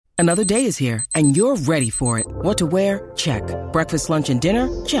Another day is here, and you're ready for it. What to wear? Check. Breakfast, lunch, and dinner?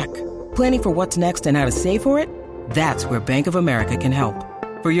 Check. Planning for what's next and how to save for it? That's where Bank of America can help.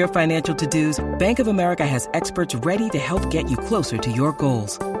 For your financial to-dos, Bank of America has experts ready to help get you closer to your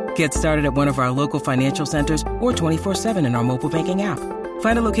goals. Get started at one of our local financial centers or 24/7 in our mobile banking app.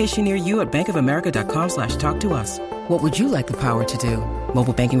 Find a location near you at bankofamerica.com/talktous. What would you like the power to do?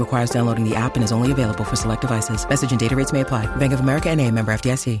 Mobile banking requires downloading the app and is only available for select devices. Message and data rates may apply. Bank of America N.A., member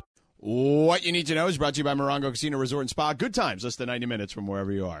FDIC. What you need to know is brought to you by Morongo Casino Resort and Spa. Good times, less than 90 minutes from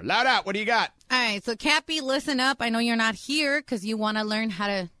wherever you are. Loud out, what do you got? All right, so Cappy, listen up. I know you're not here because you want to learn how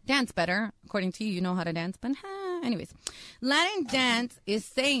to dance better. According to you, you know how to dance, but anyways. Latin dance is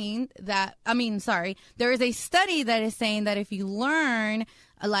saying that, there is a study that is saying that if you learn,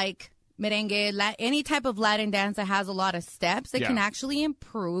 like, merengue, any type of Latin dance that has a lot of steps, it can actually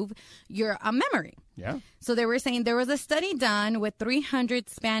improve your memory. Yeah. So they were saying there was a study done with 300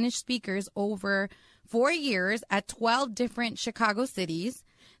 Spanish speakers over 4 years at 12 different Chicago cities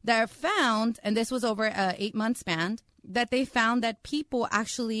that found, and this was over an 8-month span, that they found that people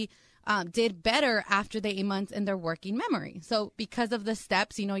actually did better after the 8 months in their working memory. So because of the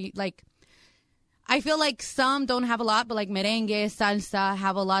steps, I feel like some don't have a lot, but like merengue, salsa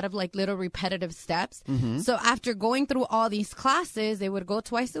have a lot of like little repetitive steps. Mm-hmm. So after going through all these classes, they would go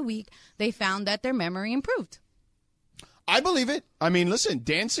twice a week. They found that their memory improved. I believe it. I mean, listen,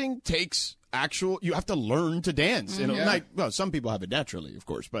 dancing takes you have to learn to dance. Mm-hmm. Some people have it naturally, of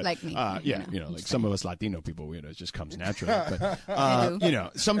course, but like me, some of us Latino people, it just comes naturally.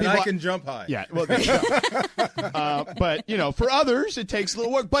 But some people I can jump high. Yeah, well, but for others, it takes a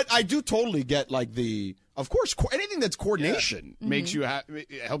little work. But I do totally get of course, anything that's coordination makes you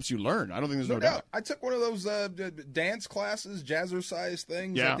it helps you learn. I don't think there's no doubt. I took one of those dance classes, jazzercise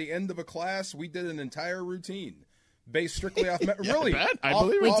things. Yeah. At the end of a class, we did an entire routine based strictly off really. I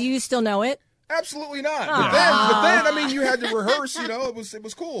believe it. Do you still know it? Absolutely not. But then, you had to rehearse. It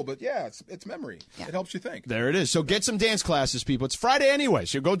was cool. But yeah, it's memory. Yeah. It helps you think. There it is. So get some dance classes, people. It's Friday anyway,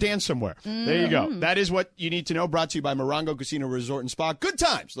 so go dance somewhere. Mm. There you go. That is what you need to know. Brought to you by Morongo Casino Resort and Spa. Good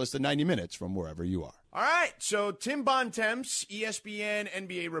times, less than 90 minutes from wherever you are. All right. So Tim Bontemps, ESPN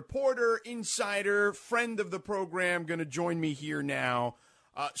NBA reporter, insider, friend of the program, going to join me here now.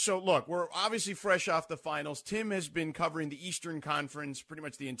 So, look, we're obviously fresh off the finals. Tim has been covering the Eastern Conference pretty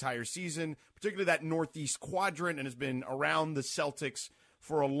much the entire season, particularly that Northeast quadrant, and has been around the Celtics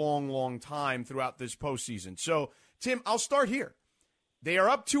for a long, long time throughout this postseason. So, Tim, I'll start here. They are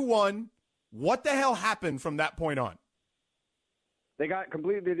up 2-1. What the hell happened from that point on? They got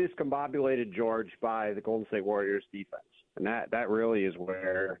completely discombobulated, George, by the Golden State Warriors defense. And that really is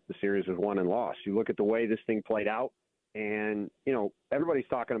where the series was won and lost. You look at the way this thing played out, and, everybody's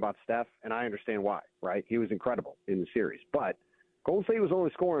talking about Steph, and I understand why, right? He was incredible in the series. But Golden State was only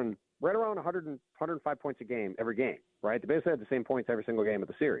scoring right around 105 points a game every game, right? They basically had the same points every single game of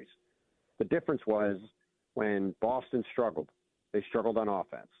the series. The difference was when Boston struggled, they struggled on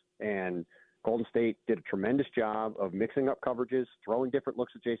offense. And Golden State did a tremendous job of mixing up coverages, throwing different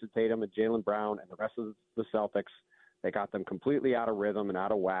looks at Jason Tatum and Jaylen Brown and the rest of the Celtics. They got them completely out of rhythm and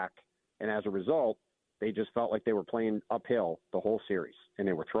out of whack. And as a result, they just felt like they were playing uphill the whole series. And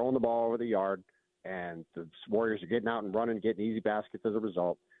they were throwing the ball over the yard, and the Warriors are getting out and running, getting easy baskets as a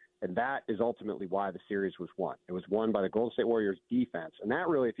result. And that is ultimately why the series was won. It was won by the Golden State Warriors defense. And that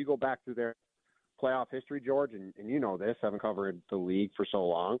really, if you go back through their playoff history, George, and you know this, having covered the league for so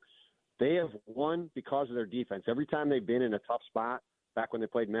long, they have won because of their defense. Every time they've been in a tough spot, back when they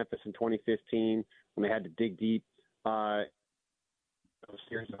played Memphis in 2015, when they had to dig deep,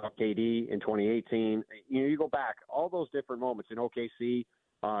 series of KD in 2018. You go back, all those different moments in OKC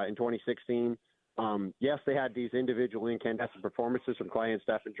in 2016. Yes, they had these individual incandescent performances from Clay and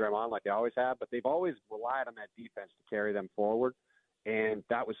Steph and Draymond like they always have, but they've always relied on that defense to carry them forward. And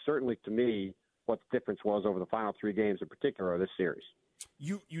that was certainly, to me, what the difference was over the final 3 games in particular of this series.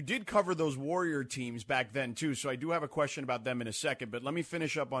 You did cover those Warrior teams back then, too, so I do have a question about them in a second. But let me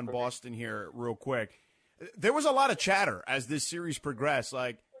finish up on Boston here real quick. There was a lot of chatter as this series progressed,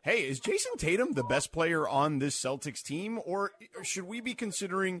 like, hey, is Jason Tatum the best player on this Celtics team, or should we be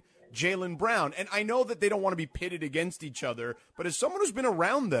considering Jaylen Brown? And I know that they don't want to be pitted against each other, but as someone who's been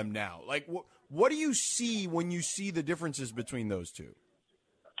around them now, like, what do you see when you see the differences between those two?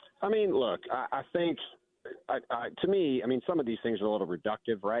 I mean, look, I think, to me, I mean, some of these things are a little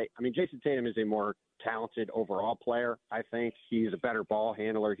reductive, right? I mean, Jason Tatum is a more talented overall player. I think he's a better ball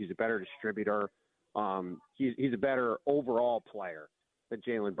handler. He's a better distributor. He's a better overall player than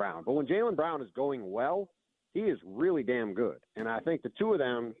Jaylen Brown. But when Jaylen Brown is going well, he is really damn good. And I think the two of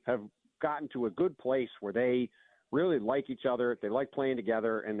them have gotten to a good place where they really like each other. They like playing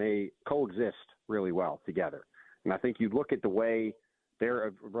together, and they coexist really well together. And I think you look at the way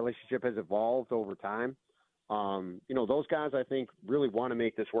their relationship has evolved over time. Those guys, I think, really want to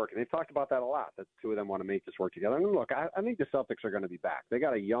make this work. And they've talked about that a lot, that the two of them want to make this work together. And look, I think the Celtics are going to be back. They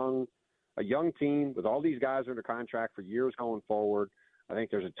got a young team with all these guys under contract for years going forward. I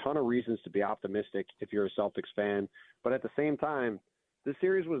think there's a ton of reasons to be optimistic if you're a Celtics fan. But at the same time, this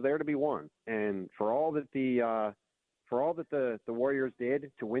series was there to be won. And for all that the Warriors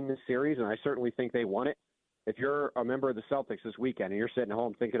did to win this series, and I certainly think they won it, if you're a member of the Celtics this weekend and you're sitting at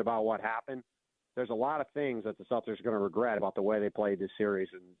home thinking about what happened, there's a lot of things that the Celtics are going to regret about the way they played this series.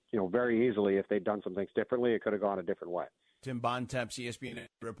 And, very easily, if they'd done some things differently, it could have gone a different way. Tim Bontemps, ESPN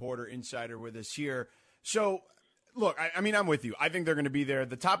reporter, insider with us here. So, look, I'm with you. I think they're going to be there.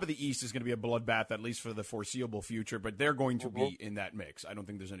 The top of the East is going to be a bloodbath, at least for the foreseeable future, but they're going to be in that mix. I don't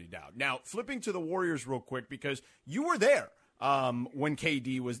think there's any doubt. Now, flipping to the Warriors real quick, because you were there when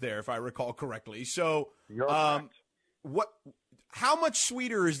KD was there, if I recall correctly. So, how much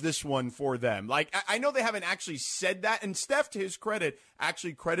sweeter is this one for them? Like, I know they haven't actually said that, and Steph, to his credit,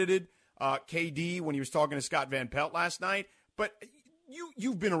 actually credited KD when he was talking to Scott Van Pelt last night. But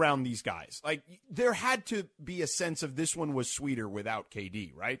you've been around these guys. Like, there had to be a sense of this one was sweeter without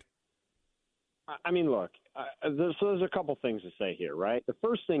KD, right? I mean, look, there's a couple things to say here, right? The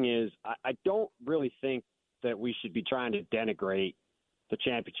first thing is I don't really think that we should be trying to denigrate the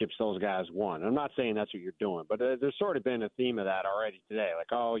championships those guys won. I'm not saying that's what you're doing, but there's sort of been a theme of that already today. Like,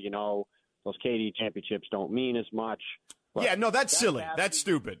 those KD championships don't mean as much. Look, yeah, no, that's silly. That's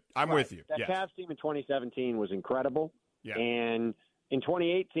stupid. I'm with you. That Cavs team in 2017 was incredible. Yeah. And in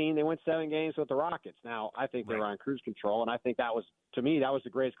 2018, they went 7 games with the Rockets. Now, I think they were on cruise control, and I think that was, to me, that was the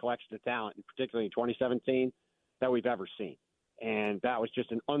greatest collection of talent, particularly in 2017, that we've ever seen. And that was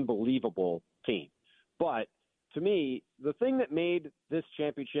just an unbelievable team. But to me, the thing that made this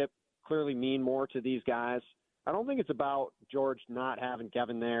championship clearly mean more to these guys, I don't think it's about George not having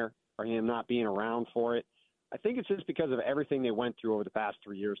Kevin there or him not being around for it. I think it's just because of everything they went through over the past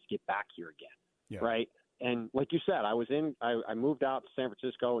 3 years to get back here again, right? And like you said, I moved out to San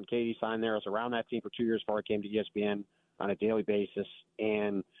Francisco and Katie signed there. I was around that team for 2 years before I came to ESPN on a daily basis.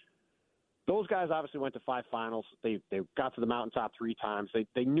 And those guys obviously went to 5 finals. They got to the mountaintop 3 times.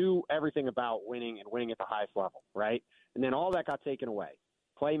 They knew everything about winning and winning at the highest level, right? And then all that got taken away.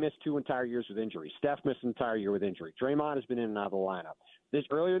 Clay missed 2 entire years with injury. Steph missed an entire year with injury. Draymond has been in and out of the lineup.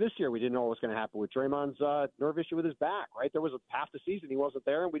 Earlier this year, we didn't know what was going to happen with Draymond's nerve issue with his back, right? There was half the season he wasn't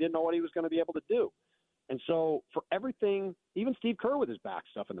there, and we didn't know what he was going to be able to do. And so for everything, even Steve Kerr with his back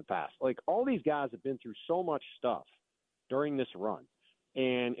stuff in the past, like all these guys have been through so much stuff during this run.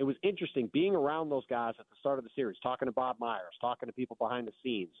 And it was interesting being around those guys at the start of the series, talking to Bob Myers, talking to people behind the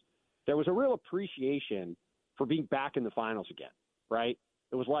scenes. There was a real appreciation for being back in the finals again, right?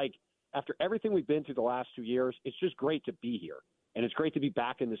 It was like after everything we've been through the last 2 years, it's just great to be here. And it's great to be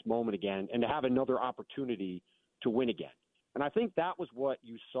back in this moment again and to have another opportunity to win again. And I think that was what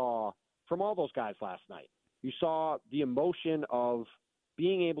you saw from all those guys last night. You saw the emotion of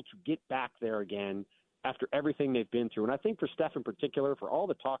being able to get back there again after everything they've been through. And I think for Steph in particular, for all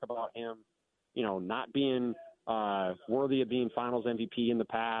the talk about him, not being worthy of being finals MVP in the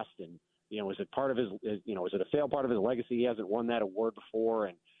past. And, is it part of his, is it a failed part of his legacy? He hasn't won that award before.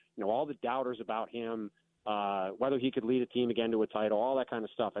 And, all the doubters about him, whether he could lead a team again to a title, all that kind of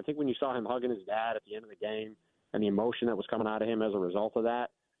stuff. I think when you saw him hugging his dad at the end of the game and the emotion that was coming out of him as a result of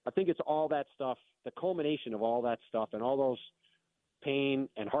that, I think it's all that stuff, the culmination of all that stuff and all those pain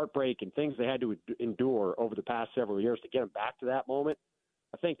and heartbreak and things they had to endure over the past several years to get them back to that moment.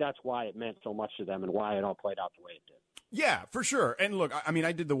 I think that's why it meant so much to them and why it all played out the way it did. Yeah, for sure. And look, I mean,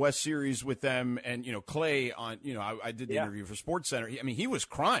 I did the West Series with them and, Clay on, I did the interview for SportsCenter. He was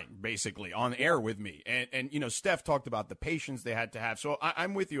crying basically on air with me. And Steph talked about the patience they had to have. So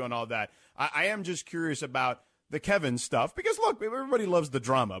I'm with you on all that. I am just curious about the Kevin stuff because, look, everybody loves the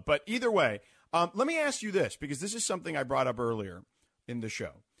drama. But either way, let me ask you this, because this is something I brought up earlier in the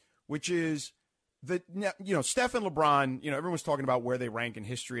show, which is that, Steph and LeBron, everyone's talking about where they rank in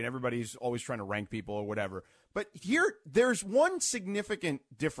history and everybody's always trying to rank people or whatever. But here, there's one significant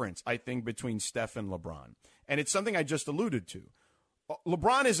difference, I think, between Steph and LeBron. And it's something I just alluded to.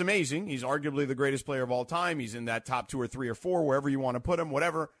 LeBron is amazing. He's arguably the greatest player of all time. He's in that top 2 or 3 or 4, wherever you want to put him,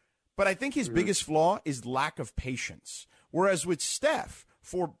 whatever. But I think his biggest flaw is lack of patience. Whereas with Steph,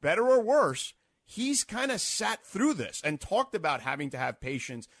 for better or worse, he's kind of sat through this and talked about having to have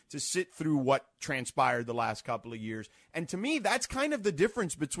patience to sit through what transpired the last couple of years. And to me, that's kind of the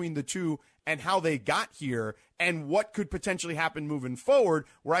difference between the two and how they got here and what could potentially happen moving forward,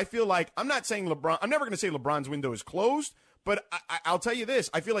 where I feel like I'm not saying I'm never going to say LeBron's window is closed, but I'll tell you this.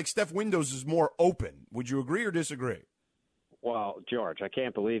 I feel like Steph Windows is more open. Would you agree or disagree? Well, George, I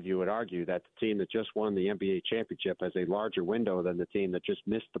can't believe you would argue that the team that just won the NBA championship has a larger window than the team that just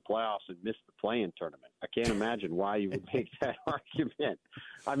missed the playoffs and missed the play-in tournament. I can't imagine why you would make that argument.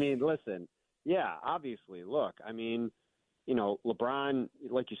 I mean, listen, yeah, obviously, look, I mean, you know, LeBron,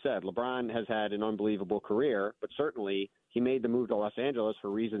 like you said, LeBron has had an unbelievable career, but certainly he made the move to Los Angeles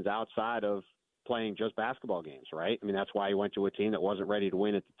for reasons outside of playing just basketball games, right? I mean, that's why he went to a team that wasn't ready to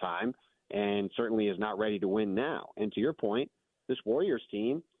win at the time, and certainly is not ready to win now. And to your point, this Warriors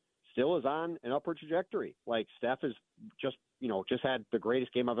team still is on an upward trajectory. Like, Steph has just had the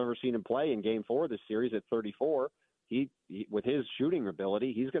greatest game I've ever seen him play in Game 4 of this series at 34. He with his shooting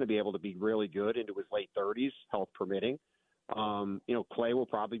ability, he's going to be able to be really good into his late 30s, health permitting. Clay will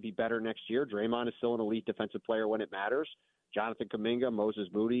probably be better next year. Draymond is still an elite defensive player when it matters. Jonathan Kuminga, Moses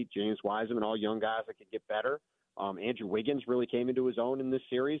Moody, James Wiseman, all young guys that can get better. Andrew Wiggins really came into his own in this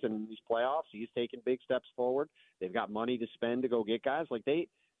series and in these playoffs. He's taken big steps forward. They've got money to spend to go get guys. Like, they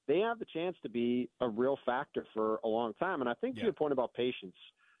have the chance to be a real factor for a long time. And I think to your point about patience,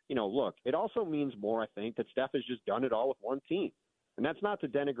 look, it also means more, I think, that Steph has just done it all with one team. And that's not to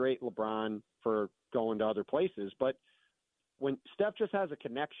denigrate LeBron for going to other places, but when Steph just has a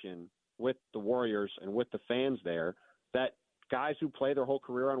connection with the Warriors and with the fans there, that guys who play their whole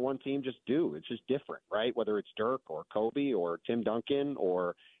career on one team just do. It's just different, right? Whether it's Dirk or Kobe or Tim Duncan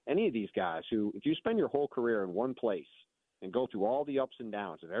or any of these guys who, if you spend your whole career in one place and go through all the ups and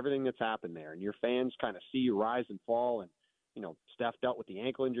downs of everything that's happened there, and your fans kind of see you rise and fall, and, Steph dealt with the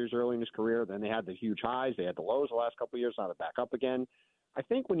ankle injuries early in his career, then they had the huge highs, they had the lows the last couple of years, now they're back up again. I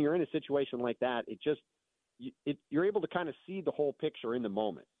think when you're in a situation like that, you're able to kind of see the whole picture in the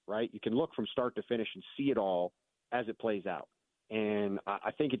moment, right? You can look from start to finish and see it all as it plays out. And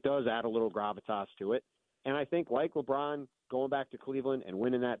I think it does add a little gravitas to it. And I think, like LeBron going back to Cleveland and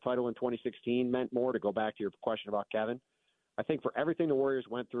winning that title in 2016 meant more, to go back to your question about Kevin. I think for everything the Warriors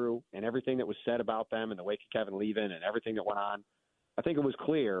went through and everything that was said about them in the wake of Kevin leaving and everything that went on, I think it was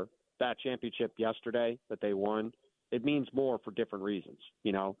clear that championship yesterday that they won, it means more for different reasons.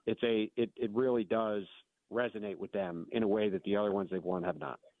 It really does resonate with them in a way that the other ones they've won have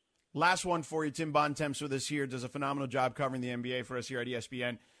not. Last one for you. Tim Bontemps with us here, does a phenomenal job covering the NBA for us here at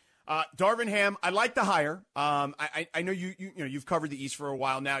ESPN. Darvin Ham, I like the hire. I know you've covered the East for a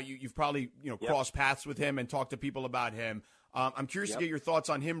while now. You've probably crossed paths with him and talked to people about him. I'm curious to get your thoughts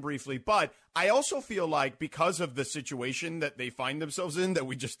on him briefly, but I also feel like because of the situation that they find themselves in that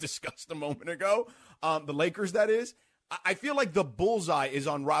we just discussed a moment ago, the Lakers, that is, I feel like the bullseye is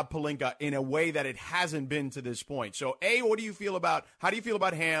on Rob Pelinka in a way that it hasn't been to this point. So, how do you feel about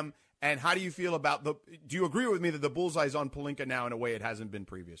Ham, and how do you feel about do you agree with me that the bullseye is on Pelinka now in a way it hasn't been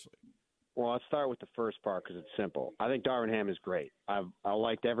previously? Well, let's start with the first part because it's simple. I think Darvin Ham is great. I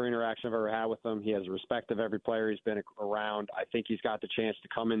liked every interaction I've ever had with him. He has respect of every player he's been around. I think he's got the chance to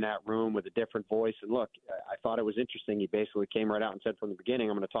come in that room with a different voice. And look, I thought it was interesting. He basically came right out and said from the beginning,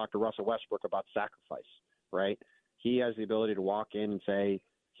 I'm going to talk to Russell Westbrook about sacrifice, right? He has the ability to walk in and say,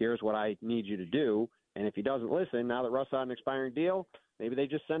 here's what I need you to do. And if he doesn't listen, now that Russ had an expiring deal, maybe they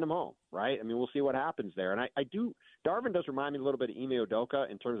just send him home, right? I mean, we'll see what happens there. And Darvin does remind me a little bit of Ime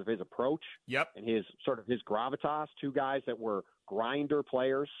Udoka in terms of his approach and his gravitas. Two guys that were grinder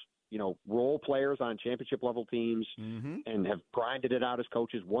players, role players on championship level teams and have grinded it out as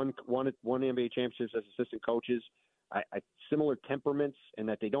coaches, won NBA championships as assistant coaches. Similar temperaments in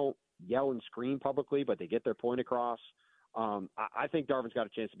that they don't yell and scream publicly, but they get their point across. I think Darvin's got a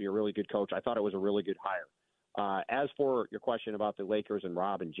chance to be a really good coach. I thought it was a really good hire. As for your question about the Lakers and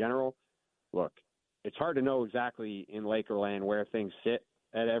Rob in general, look, it's hard to know exactly in Lakerland where things sit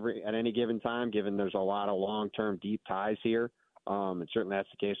at any given time, given there's a lot of long-term deep ties here. And certainly that's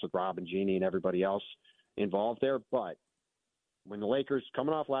the case with Rob and Jeannie and everybody else involved there. But when the Lakers,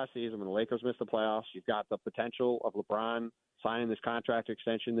 coming off last season, when the Lakers missed the playoffs, you've got the potential of LeBron signing this contract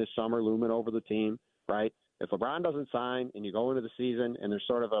extension this summer looming over the team, right? If LeBron doesn't sign and you go into the season and there's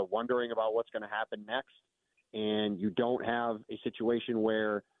sort of a wondering about what's going to happen next, and you don't have a situation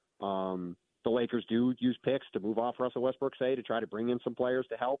where the Lakers do use picks to move off Russell Westbrook, say, to try to bring in some players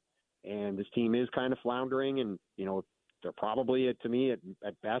to help, and this team is kind of floundering, and, they're probably, to me,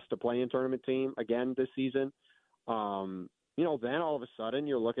 at best, a play-in tournament team again this season, then all of a sudden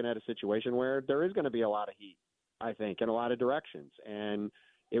you're looking at a situation where there is going to be a lot of heat, I think, in a lot of directions. And,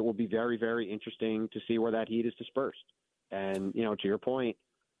 it will be very, very interesting to see where that heat is dispersed. And, to your point,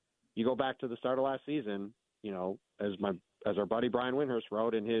 you go back to the start of last season, as our buddy Brian Windhurst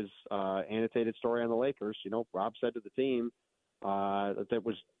wrote in his annotated story on the Lakers, Rob said to the team that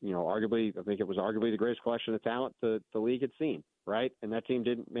was, arguably the greatest collection of talent the league had seen, right? And that team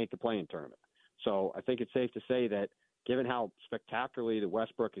didn't make the play-in tournament. So I think it's safe to say that given how spectacularly the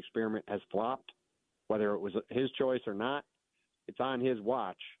Westbrook experiment has flopped, whether it was his choice or not, it's on his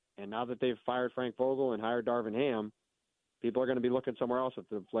watch. And now that they've fired Frank Vogel and hired Darvin Ham, people are going to be looking somewhere else if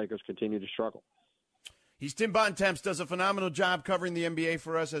the Lakers continue to struggle. He's Tim Bontemps, does a phenomenal job covering the NBA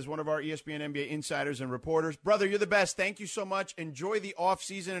for us as one of our ESPN NBA insiders and reporters. Brother, you're the best. Thank you so much. Enjoy the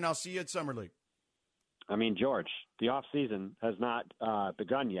offseason, and I'll see you at Summer League. I mean, George, the offseason has not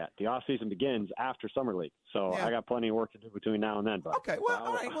begun yet. The offseason begins after Summer League. So I got plenty of work to do between now and then. But okay, well,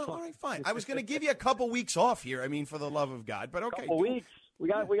 all right, fine. I was going to give you a couple weeks off here, for the love of God, but okay. Couple weeks. We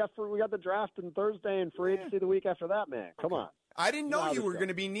got the draft on Thursday and free agency the week after that, man. Come on. I didn't know you were going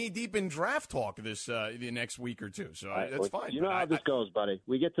to be knee-deep in draft talk the next week or two, so that's fine. You know how this goes, buddy.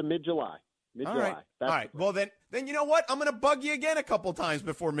 We get to mid-July. All right. Well, then you know what? I'm going to bug you again a couple times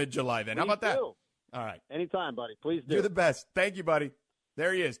before mid-July then. How about that? Do. All right. Anytime, buddy. Please do. You're the best. Thank you, buddy.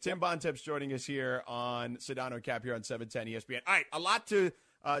 There he is. Tim Bontemps joining us here on Sedano Cap here on 710 ESPN. All right. A lot to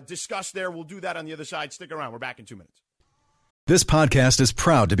discuss there. We'll do that on the other side. Stick around. We're back in 2 minutes. This podcast is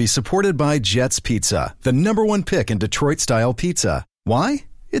proud to be supported by Jets Pizza, the #1 pick in Detroit-style pizza. Why?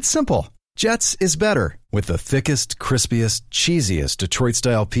 It's simple. Jets is better. With the thickest, crispiest, cheesiest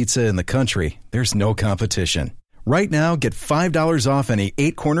Detroit-style pizza in the country, there's no competition. Right now, get $5 off any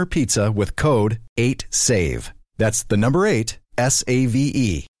 8-corner pizza with code 8SAVE. That's the number 8,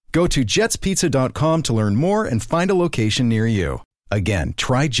 SAVE. Go to jetspizza.com to learn more and find a location near you. Again,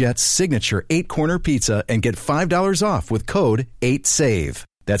 try Jet's signature 8-corner pizza and get $5 off with code 8SAVE.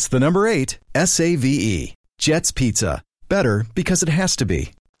 That's the number 8, SAVE. Jet's Pizza. Better because it has to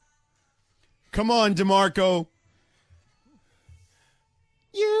be. Come on, DeMarco.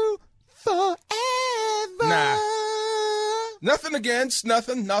 You forever. Nah. Nothing against,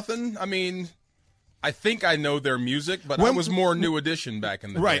 nothing. I think I know their music, but I was more New Edition back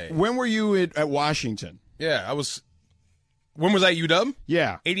in the day. Right. When were you at Washington? Yeah, I was. When was I UW?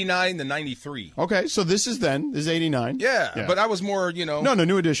 Yeah. 89 to 93. Okay, so this is 89. Yeah, but I was more, No,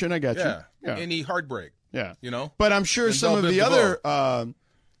 New Edition, I got you. Yeah. Any Heartbreak. Yeah. But I'm sure some of the other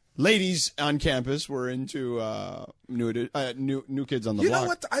ladies on campus were into new Kids on the Block. You know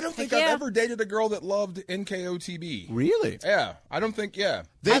what? I don't think I've ever dated a girl that loved NKOTB. Really? Yeah. I don't think,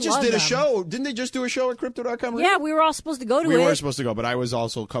 They just did a show. Didn't they just do a show at Crypto.com? Yeah, we were all supposed to go to it. We were supposed to go, but I was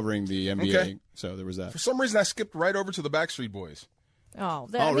also covering the NBA, so there was that. For some reason, I skipped right over to the Backstreet Boys.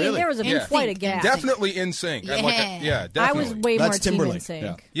 Really? There was quite a gap. Definitely NSYNC. Yeah. Definitely. I was way That's more Timberlake. Team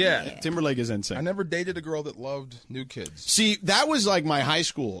NSYNC. Yeah. Timberlake is NSYNC. I never dated a girl that loved New Kids. See, that was like my high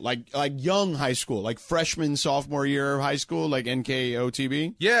school, like young high school, like freshman, sophomore year of high school, like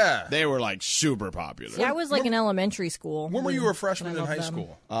NKOTB. Yeah. They were like super popular. Yeah, I was like in elementary school. When were you a freshman in high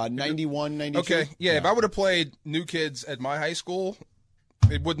school? 91, 92. Okay, yeah, if I would have played New Kids at my high school,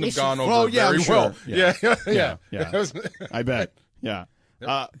 it wouldn't have gone over I'm very sure. well. Yeah. I bet. Yeah.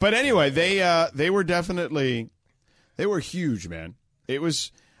 But anyway, they were definitely, they were huge, man. It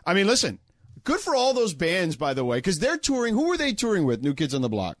was, listen, good for all those bands, by the way, because they're touring. Who were they touring with, New Kids on the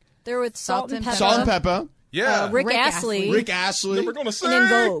Block? They were with Salt and Pepper. Salt and Pepper. Yeah. Rick Astley. Rick Astley. Never Gonna Sing. And In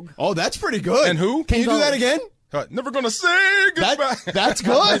Vogue. Oh, that's pretty good. And who? Can you do that again? Never Gonna Sing Goodbye. That's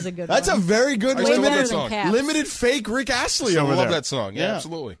good. That was a good That's one. a very good I still love that limited, song. limited fake Rick Astley I over love there. that song. Yeah,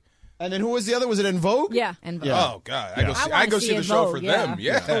 absolutely. And then who was the other? Was it In Vogue? Yeah. En Vogue. Yeah. Oh, God. Yeah. I go see the show for them.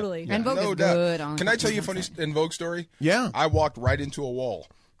 Yeah. Totally. En Vogue No is doubt. good. On Can I tell you a funny In Vogue story? Yeah. I walked right into a wall.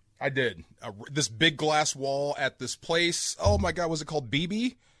 I did. This big glass wall at this place. Oh, my God. Was it called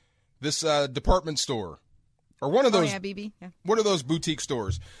BB? This department store. Or one of those. Oh, yeah, BB. Yeah. One of those boutique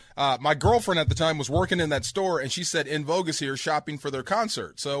stores. My girlfriend at the time was working in that store, and she said In Vogue is here shopping for their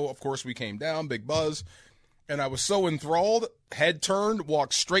concert. So, of course, we came down, big buzz. And I was so enthralled, head turned,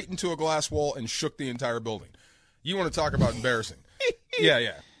 walked straight into a glass wall, and shook the entire building. You want to talk about embarrassing.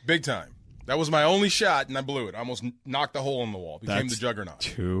 Yeah. Big time. That was my only shot, and I blew it. I almost knocked a hole in the wall. Became the juggernaut.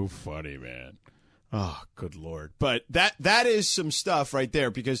 Too funny, man. Oh, good Lord. But that is some stuff right there,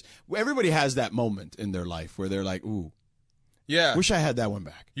 because everybody has that moment in their life where they're like, ooh, yeah. wish I had that one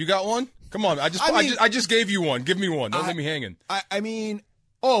back. You got one? Come on. I just gave you one. Give me one. Don't leave me hanging. I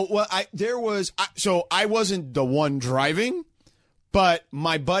wasn't the one driving, but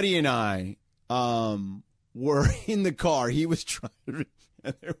my buddy and I were in the car. He was driving,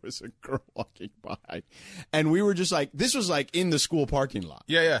 And there was a girl walking by, and we were just like, this was like in the school parking lot.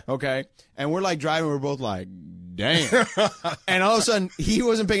 Yeah. Okay. And we're like driving, we're both like, damn. And all of a sudden, he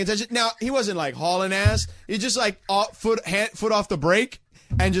wasn't paying attention. Now, he wasn't like hauling ass. He just like foot off the brake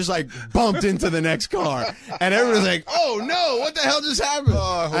and just like bumped into the next car. And everyone's like, oh no, what the hell just happened? And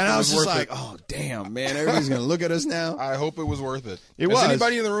I was just like, oh damn, man, everybody's going to look at us now. I hope it was worth it. Has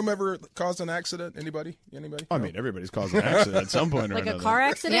anybody in the room ever caused an accident? Anybody? I mean, everybody's caused an accident at some point or like another. a car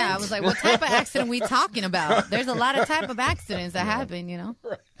accident? Yeah, I was like, what type of accident are we talking about? There's a lot of type of accidents that happen, you know?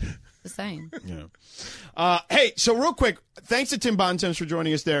 Right. The same. Yeah. Hey, so real quick, thanks to Tim Bontemps for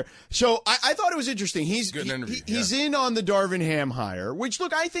joining us there. So I thought it was interesting. He's in on the Darvin Ham hire, which,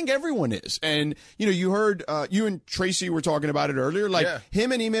 look, I think everyone is. And, you heard you and Tracy were talking about it earlier. Like,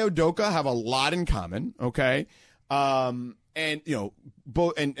 him and Ime Udoka have a lot in common, okay? And,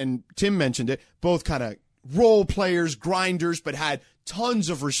 both, and Tim mentioned it, both kind of role players, grinders, but had tons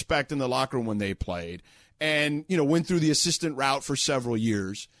of respect in the locker room when they played. And, went through the assistant route for several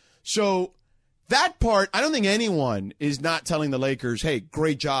years. So that part, I don't think anyone is not telling the Lakers, hey,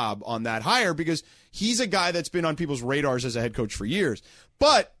 great job on that hire, because he's a guy that's been on people's radars as a head coach for years.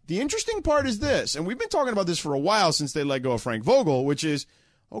 But the interesting part is this, and we've been talking about this for a while since they let go of Frank Vogel, which is,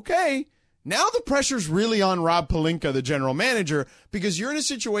 okay, now the pressure's really on Rob Pelinka, the general manager, because you're in a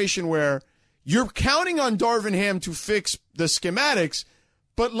situation where you're counting on Darvin Ham to fix the schematics,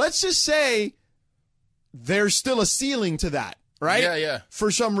 but let's just say there's still a ceiling to that, right? Yeah.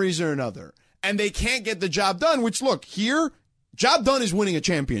 For some reason or another. And they can't get the job done, which, look, here, job done is winning a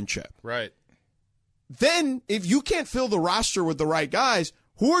championship. Right. Then, if you can't fill the roster with the right guys,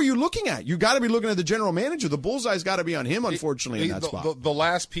 who are you looking at? You got to be looking at the general manager. The bullseye's got to be on him, unfortunately, in that spot. The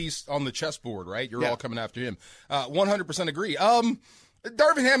last piece on the chessboard, right? You're all coming after him. 100% agree.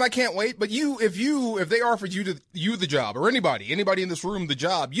 Darvin Ham, I can't wait. But if they offered you the job, or anybody in this room the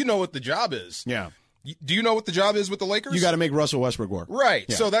job, you know what the job is. Yeah. Do you know what the job is with the Lakers? You got to make Russell Westbrook work. Right.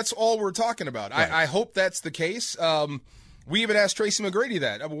 Yeah. So that's all we're talking about. Right. I hope that's the case. We even asked Tracy McGrady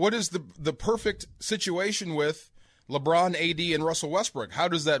that. What is the perfect situation with LeBron, AD, and Russell Westbrook? How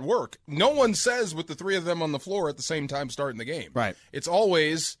does that work? No one says with the three of them on the floor at the same time starting the game. Right. It's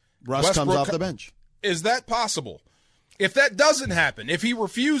always Russ Westbrook comes off the bench. Is that possible? If that doesn't happen, if he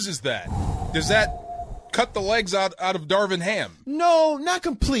refuses that, does that cut the legs out of Darvin Ham? No, not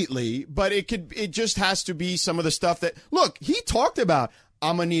completely, but it just has to be some of the stuff that, look, he talked about.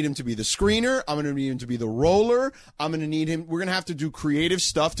 I'm going to need him to be the screener. I'm going to need him to be the roller. I'm going to need him. We're going to have to do creative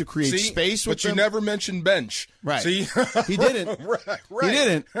stuff to create space with but you never mentioned bench. Right. See? He didn't. Right. He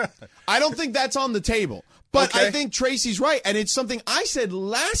didn't. I don't think that's on the table. But I think Tracy's right, and it's something I said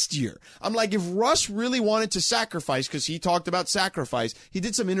last year. I'm like, if Russ really wanted to sacrifice, because he talked about sacrifice, he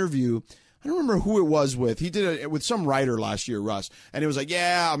did some interview. I don't remember who it was with. He did it with some writer last year, Russ. And it was like,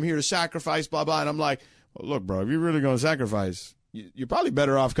 yeah, I'm here to sacrifice, blah, blah. And I'm like, well, look, bro, if you're really going to sacrifice, you're probably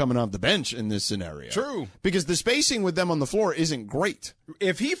better off coming off the bench in this scenario. True. Because the spacing with them on the floor isn't great.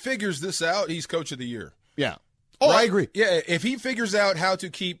 If he figures this out, he's coach of the year. Yeah. Oh, right? I agree. Yeah, if he figures out how to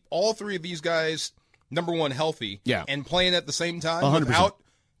keep all three of these guys, number one, healthy, and playing at the same time 100%. Without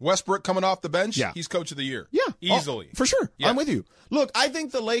Westbrook coming off the bench, he's coach of the year. Yeah. Easily. For sure. Yeah. I'm with you. Look, I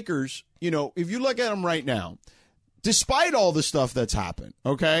think the Lakers, if you look at them right now, despite all the stuff that's happened,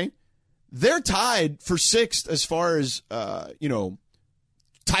 okay, they're tied for sixth as far as,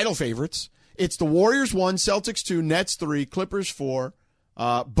 title favorites. It's the Warriors 1, Celtics 2, Nets 3, Clippers 4,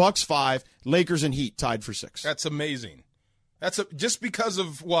 Bucks 5, Lakers and Heat tied for 6. That's amazing. Just because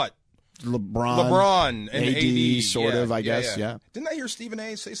of what? LeBron and AD sort of, I guess. Yeah. Didn't I hear Stephen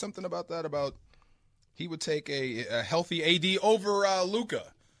A. say something about that? About he would take a healthy AD over Luka.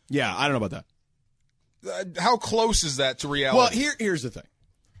 Yeah, I don't know about that. How close is that to reality? Well, here's the thing.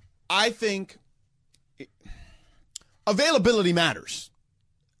 I think availability matters.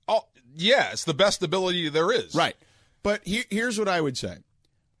 Oh, yeah, it's the best ability there is. Right. But here's what I would say.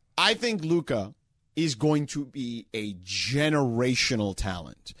 I think Luka is going to be a generational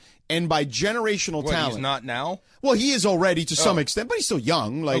talent. And by generational talent, he's not now? Well, he is already to some extent, but he's still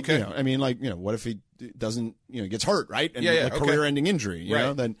young. Like, okay. What if he doesn't, gets hurt, right? And a career-ending injury, you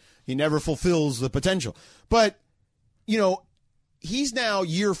know, then he never fulfills the potential. But, he's now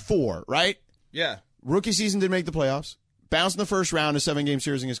year 4, right? Yeah. Rookie season didn't make the playoffs. Bounced in the first round, a 7-game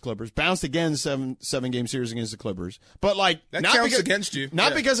series against Clippers. Bounced again, 7-game series against the Clippers. But that counts against you,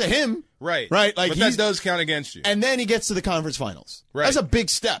 not because of him, right? Like, but that does count against you. And then he gets to the conference finals. Right. That's a big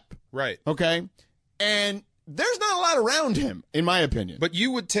step, right? Okay, and there's not a lot around him, in my opinion. But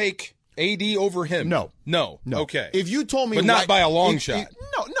you would take AD over him? No. Okay. If you told me, but not by a long shot.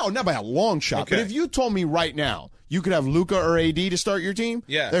 No, not by a long shot. Okay. But if you told me right now, you could have Luka or AD to start your team,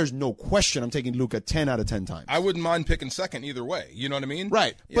 yeah, there's no question I'm taking Luka 10 out of 10 times. I wouldn't mind picking second either way. You know what I mean?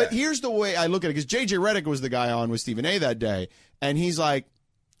 Right. Yeah. But here's the way I look at it, because J.J. Redick was the guy on with Stephen A. that day, and he's like,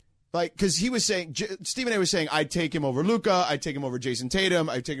 because he was saying, Stephen A. was saying, I'd take him over Luka, I'd take him over Jason Tatum,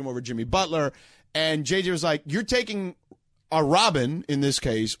 I'd take him over Jimmy Butler, and J.J. was like, you're taking a Robin, in this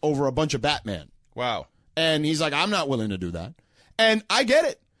case, over a bunch of Batman. Wow. And he's like, I'm not willing to do that. And I get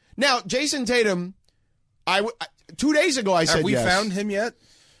it. Now, Jason Tatum, 2 days ago I said have we yes. found him yet?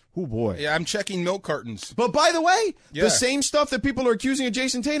 Oh, boy. Yeah, I'm checking milk cartons. But by the way, yeah, the same stuff that people are accusing of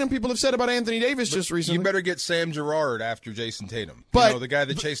Jason Tatum, people have said about Anthony Davis just recently. You better get Sam Girard after Jason Tatum. But, you know, the guy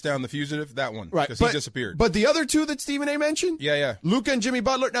that chased down the fugitive, that one. Right. Because he disappeared. But the other two that Stephen A. mentioned? Yeah. Luka and Jimmy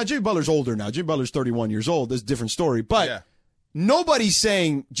Butler. Now, Jimmy Butler's older now. Jimmy Butler's 31 years old. That's a different story. But yeah, nobody's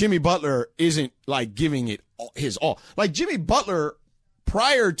saying Jimmy Butler isn't, like, giving it his all. Like, Jimmy Butler,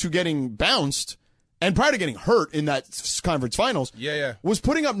 prior to getting bounced and prior to getting hurt in that conference finals, was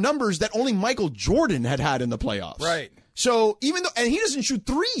putting up numbers that only Michael Jordan had in the playoffs. Right. So even though, and he doesn't shoot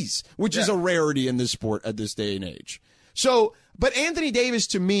threes, which is a rarity in this sport at this day and age. So, but Anthony Davis,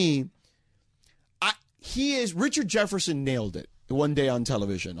 to me, Richard Jefferson nailed it one day on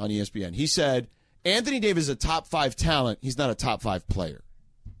television on ESPN. He said, Anthony Davis is a top 5 talent. He's not a top 5 player.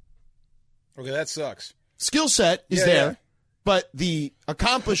 Okay, that sucks. Skill set is there, but the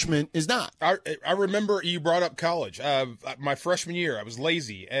accomplishment is not. I remember you brought up college. My freshman year, I was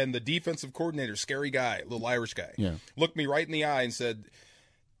lazy, and the defensive coordinator, scary guy, little Irish guy, looked me right in the eye and said,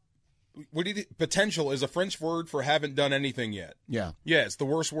 "What do you think? Potential is a French word for haven't done anything yet." Yeah, it's the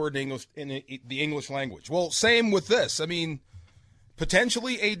worst word in the English language. Well, same with this. I mean,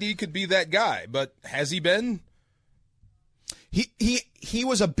 potentially AD could be that guy, but has he been? He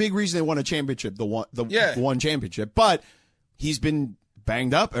was a big reason they won a championship, the one championship, but he's been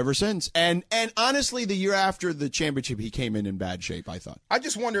banged up ever since. And honestly, the year after the championship, he came in bad shape, I thought. I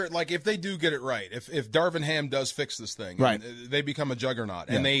just wonder, like, if they do get it right, if Darvin Ham does fix this thing, right, and they become a juggernaut,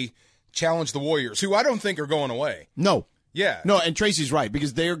 and they challenge the Warriors, who I don't think are going away. No. Yeah. No, and Tracy's right,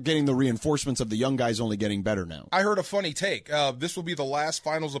 because they're getting the reinforcements of the young guys only getting better now. I heard a funny take. This will be the last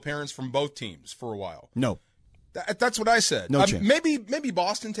finals appearance from both teams for a while. No. That's what I said. No chance. Maybe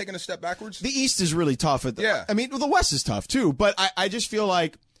Boston taking a step backwards. The East is really tough. I mean, the West is tough too. But I just feel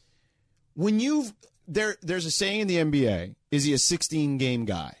like when there's a saying in the NBA: is he a 16-game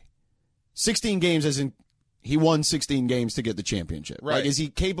guy? 16 games, as in he won 16 games to get the championship. Right? Like, is he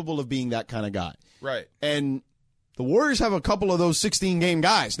capable of being that kind of guy? Right. And the Warriors have a couple of those 16-game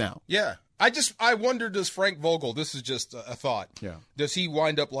guys now. Yeah. I wonder, does Frank Vogel, this is just a thought, does he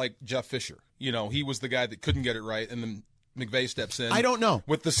wind up like Jeff Fisher? You know, he was the guy that couldn't get it right, and then McVay steps in. I don't know.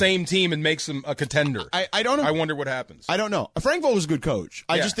 With the same team and makes him a contender. I don't know. I wonder what happens. I don't know. Frank Vogel's a good coach.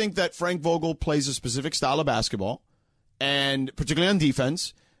 I just think that Frank Vogel plays a specific style of basketball, and particularly on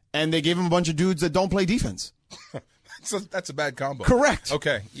defense, and they gave him a bunch of dudes that don't play defense. So that's a bad combo. Correct.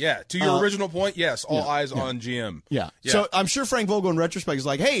 Okay, yeah. To your original point, yes, all eyes on GM. Yeah. So I'm sure Frank Vogel, in retrospect, is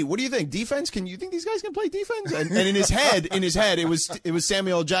like, "Hey, what do you think? Defense? Can you think these guys can play defense?" And in his head, it was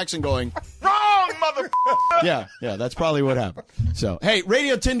Samuel L. Jackson going, "Wrong, motherfucker." Yeah. That's probably what happened. So, hey,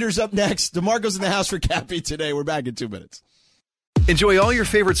 Radio Tinder's up next. DeMarco's in the house for Cappy today. We're back in 2 minutes. Enjoy all your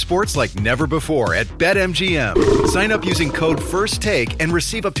favorite sports like never before at BetMGM. Sign up using code FIRSTTAKE and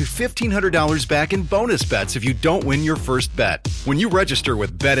receive up to $1,500 back in bonus bets if you don't win your first bet. When you register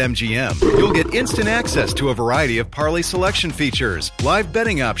with BetMGM, you'll get instant access to a variety of parlay selection features, live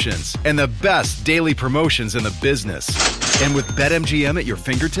betting options, and the best daily promotions in the business. And with BetMGM at your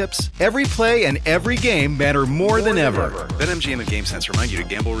fingertips, every play and every game matter more than ever. BetMGM and GameSense remind you to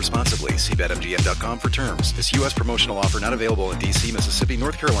gamble responsibly. See BetMGM.com for terms. This U.S. promotional offer not available in D.C., Mississippi,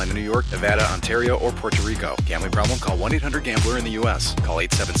 North Carolina, New York, Nevada, Ontario, or Puerto Rico. Gambling problem? Call 1-800-GAMBLER in the U.S. Call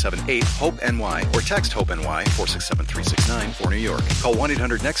 877-8-HOPE-NY or text HOPE-NY 467-369 for New York. Call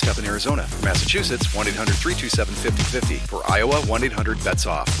 1-800-NEXT-STEP in Arizona. For Massachusetts, 1-800-327-5050. For Iowa,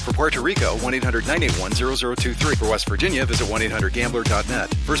 1-800-BETS-OFF. For Puerto Rico, 1-800-981-0023. For West Virginia, visit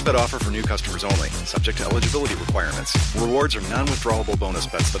 1-800-GAMBLER.net. First bet offer for new customers only. Subject to eligibility requirements. Rewards are non-withdrawable bonus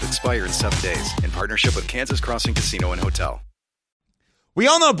bets that expire in 7 days. In partnership with Kansas Crossing Casino and Hotel. We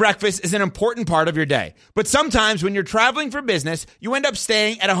all know breakfast is an important part of your day, but sometimes when you're traveling for business, you end up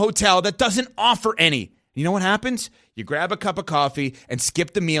staying at a hotel that doesn't offer any. You know what happens? You grab a cup of coffee and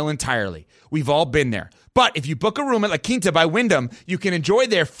skip the meal entirely. We've all been there. But if you book a room at La Quinta by Wyndham, you can enjoy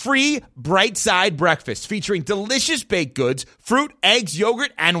their free Bright Side breakfast featuring delicious baked goods, fruit, eggs,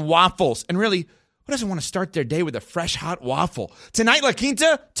 yogurt, and waffles. And really, who doesn't want to start their day with a fresh, hot waffle? Tonight, La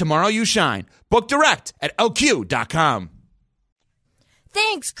Quinta, tomorrow you shine. Book direct at LQ.com.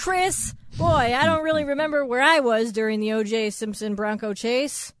 Thanks, Chris. Boy, I don't really remember where I was during the O.J. Simpson Bronco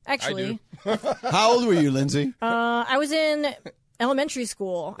chase. Actually, How old were you, Lindsay? I was in elementary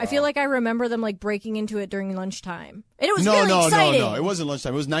school. I feel like I remember them like breaking into it during lunchtime. And it was really exciting. No. It wasn't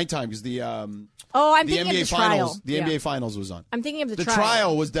lunchtime. It was nighttime because the I'm the thinking NBA of the trial. finals. The NBA finals was on. I'm thinking of the The trial.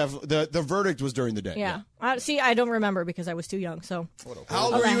 trial was definitely the verdict was during the day. Yeah. See, I don't remember because I was too young. So How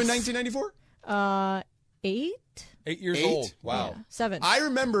old were you in 1994? 8? 8 years 8? old. Wow. Yeah, 7. I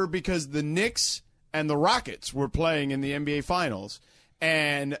remember because the Knicks and the Rockets were playing in the NBA finals,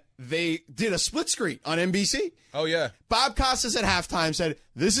 and they did a split screen on NBC. Oh, yeah. Bob Costas at halftime said,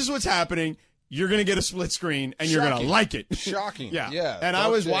 "This is what's happening. You're going to get a split screen, and you're going to like it." Shocking. Yeah. And I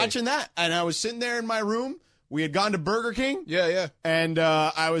was watching that, and I was sitting there in my room. We had gone to Burger King. Yeah. And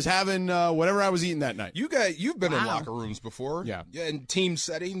I was having whatever I was eating that night. You've been in locker rooms before. Yeah. In team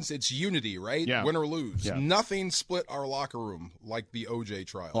settings, it's unity, right? Yeah. Win or lose. Yeah. Nothing split our locker room like the OJ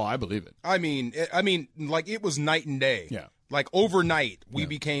trial. Oh, I believe it. I mean, like it was night and day. Yeah. Like overnight, we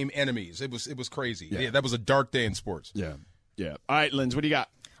became enemies. It was crazy. Yeah, that was a dark day in sports. Yeah. All right, Linz, what do you got?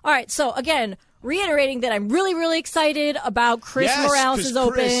 All right, so again, reiterating that I'm really, really excited about Chris Morales'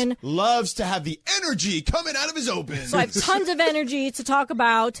 Open. Chris loves to have the energy coming out of his Open. So I have tons of energy to talk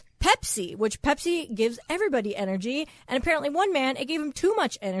about Pepsi, which Pepsi gives everybody energy. And apparently one man, it gave him too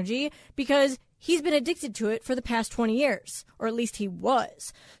much energy because he's been addicted to it for the past 20 years, or at least he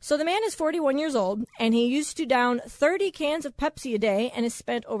was. So the man is 41 years old, and he used to down 30 cans of Pepsi a day and has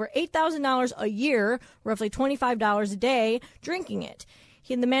spent over $8,000 a year, roughly $25 a day, drinking it.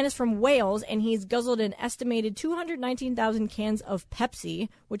 The man is from Wales, and he's guzzled an estimated 219,000 cans of Pepsi,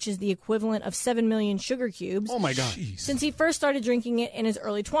 which is the equivalent of 7 million sugar cubes. Oh, my God. Since he first started drinking it in his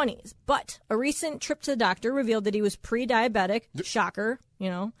early 20s. But a recent trip to the doctor revealed that he was pre-diabetic. Shocker,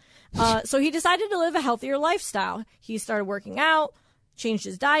 so he decided to live a healthier lifestyle. He started working out, changed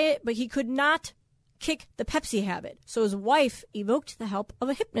his diet, but he could not kick the Pepsi habit. So his wife evoked the help of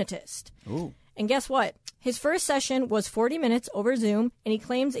a hypnotist. Ooh. And guess what? His first session was 40 minutes over Zoom, and he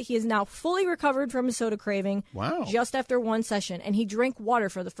claims that he is now fully recovered from his soda craving. Wow. Just after one session. And he drank water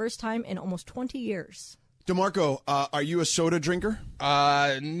for the first time in almost 20 years. DeMarco, are you a soda drinker?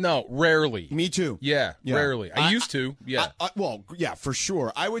 No, rarely. Me too. Yeah. Rarely. I used to. Yeah. Well, yeah, for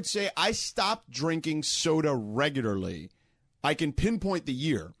sure. I would say I stopped drinking soda regularly. I can pinpoint the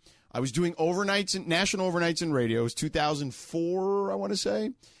year. I was doing national overnights in radio. It was 2004, I want to say.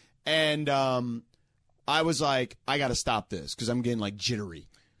 And I was like, I got to stop this because I'm getting like jittery.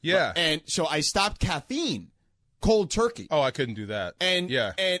 Yeah. And so I stopped caffeine, cold turkey. Oh, I couldn't do that. And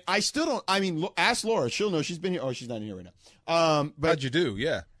I still don't. I mean, ask Laura. She'll know. She's been here. Oh, she's not here right now. But how'd you do?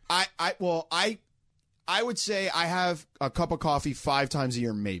 Yeah. I would say I have a cup of coffee 5 times a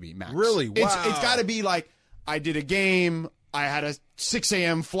year, maybe max. Really? Wow. It's got to be like I did a game. I had a 6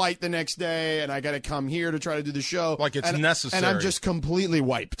 a.m. flight the next day, and I got to come here to try to do the show. Like it's necessary. And I'm just completely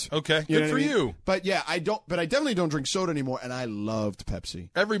wiped. Okay, You know good for what I mean? you. But yeah, I definitely don't drink soda anymore, and I loved Pepsi.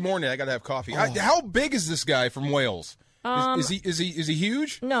 Every morning I got to have coffee. How big is this guy from Wales? Is he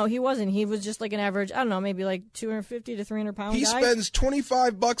huge? No, he wasn't. He was just like an average, I don't know, maybe like 250 to 300 pound He guy. spends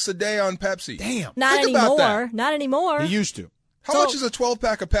 $25 a day on Pepsi. Damn. Not Think about anymore. that. Not anymore. He used to. How much is a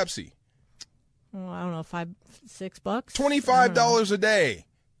 12-pack of Pepsi? I don't know, $5-6. $25 a day.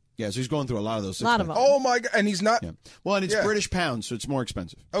 Yeah, so he's going through a lot of those. A lot of them. Oh my God! And he's not. Yeah. Well, and it's British pounds, so it's more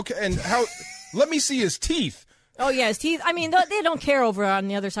expensive. Okay, and how? Let me see his teeth. Oh yeah, his teeth. I mean, they don't care over on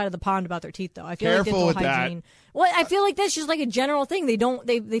the other side of the pond about their teeth, though. I feel Careful like with dental that. hygiene. Well, I feel like that's just like a general thing.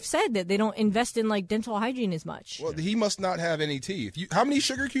 They've said that they don't invest in like dental hygiene as much. Well, he must not have any teeth. How many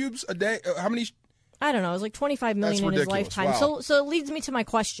sugar cubes a day? How many? I don't know. It was like 25 million That's in his ridiculous. lifetime. Wow. So it leads me to my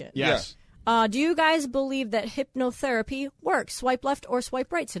question. Yes. Do you guys believe that hypnotherapy works? Swipe left or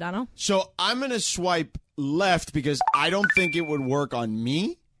swipe right, Sedano? So I'm going to swipe left because I don't think it would work on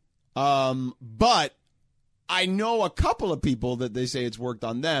me. But I know a couple of people that they say it's worked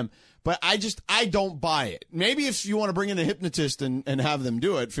on them. But I don't buy it. Maybe if you want to bring in a hypnotist and have them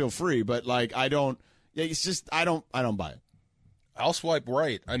do it, feel free. But like I don't. It's just I don't buy it. I'll swipe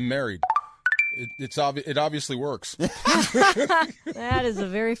right. I'm married. It obviously works. That is a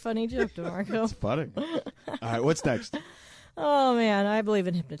very funny joke, DeMarco. It's funny. All right, what's next? Oh, man. I believe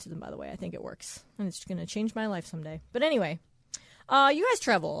in hypnotism, by the way. I think it works. And it's going to change my life someday. But anyway, you guys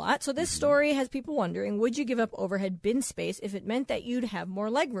travel a lot. So this story has people wondering, would you give up overhead bin space if it meant that you'd have more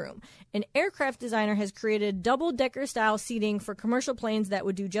legroom? An aircraft designer has created double-decker style seating for commercial planes that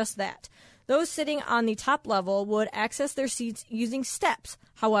would do just that. Those sitting on the top level would access their seats using steps.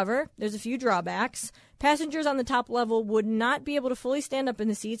 However, there's a few drawbacks. Passengers on the top level would not be able to fully stand up in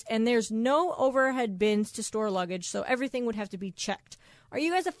the seats, and there's no overhead bins to store luggage, so everything would have to be checked. Are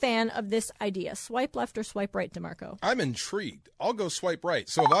you guys a fan of this idea? Swipe left or swipe right, DeMarco? I'm intrigued. I'll go swipe right.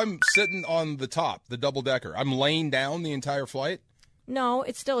 So if I'm sitting on the top, the double-decker, I'm laying down the entire flight? No,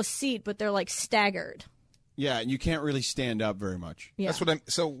 it's still a seat, but they're like staggered. Yeah, and you can't really stand up very much. Yeah. That's what I'm.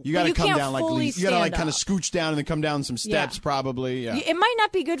 So You got to come can't down like fully you got to like stand kind of up. scooch down and then come down some steps, probably. Yeah. It might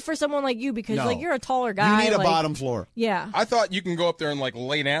not be good for someone like you because No. like you're a taller guy. You need a like- bottom floor. Yeah. I thought you can go up there and like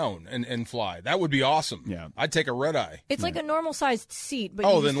lay down and fly. That would be awesome. Yeah. I'd take a red eye. It's like a normal sized seat, but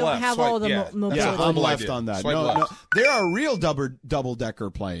Oh, you then just don't left. have Swipe, all the yeah. mobility. Yeah, That's a I'm horrible left idea. on that. Swipe No, left. no, there are real double-decker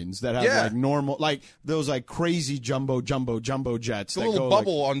planes that have Yeah. like normal, like those like crazy jumbo jets. The that little go,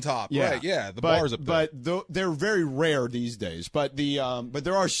 bubble on top. Yeah, Right, yeah. The but, bars up there. But they're very rare these days. But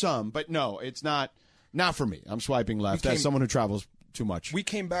there are some. But no, it's not for me. I'm swiping left. As someone who travels too much. We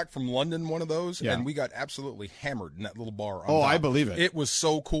came back from London, one of those, Yeah. and we got absolutely hammered in that little bar. On Oh, top. I believe it. It was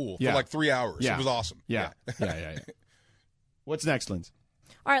so cool Yeah. for like 3 hours. Yeah. It was awesome. Yeah. What's next, Linz?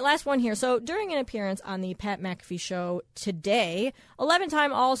 All right, last one here. So during an appearance on the Pat McAfee show today,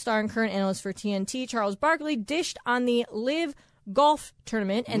 11-time All-Star and current analyst for TNT, Charles Barkley, dished on the Live Golf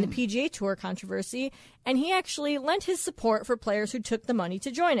Tournament and the PGA Tour controversy, and he actually lent his support for players who took the money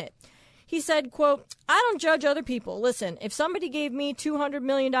to join it. He said, quote, "I don't judge other people. Listen, if somebody gave me $200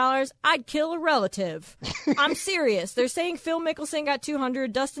 million, I'd kill a relative. I'm serious. They're saying Phil Mickelson got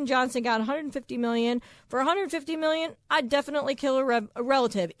 200, Dustin Johnson got 150 million. For 150 million, I'd definitely kill a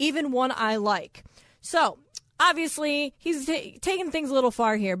relative, even one I like." So, obviously, he's taking things a little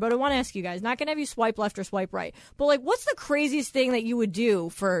far here, but I want to ask you guys, not going to have you swipe left or swipe right, but like, what's the craziest thing that you would do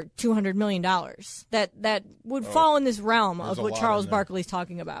for $200 million that would fall in this realm of a what lot Charles in there. Barkley's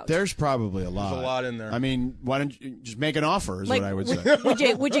talking about? There's probably a lot. There's a lot in there. I mean, why don't you just make an offer? Is Like, what I would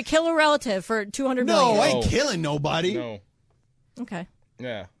say. would you kill a relative for $200 million? No, I ain't killing nobody. No. Okay.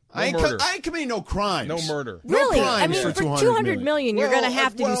 Yeah. I ain't committing no crimes. No murder. Really? No I crimes mean, for $200 $200 million, you're Well, going to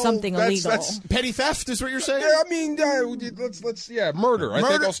have to do something illegal. that's Petty theft is what you're saying? Yeah, I mean, let's murder. I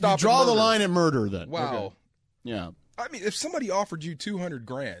think I'll stop. You draw at the murder. line at murder then. Wow. Okay. Yeah. I mean, if somebody offered you $200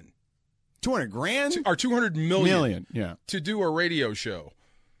 grand 200 grand? or 200 Million, yeah. to do a radio show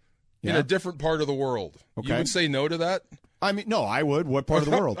in Yeah. a different part of the world, you Okay. would say no to that? I mean, no, I would. What part of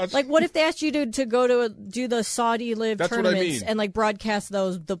the world? Like, what if they asked you to go to do the Saudi Live That's what I tournaments mean. and like broadcast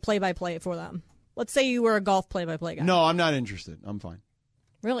the play-by-play for them? Let's say you were a golf play-by-play guy. No, I'm not interested. I'm fine.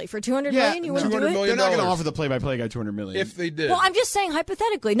 Really? For $200 million, you wouldn't do $200 it? million. They're not going to offer the play-by-play guy $200 million. If they did. Well, I'm just saying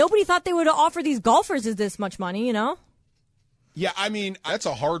hypothetically. Nobody thought they would offer these golfers this much money, you know? Yeah, I mean, That's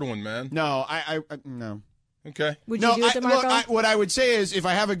a hard one, man. no, I no. Okay. Would No, you do it, DeMarco? what I would say is if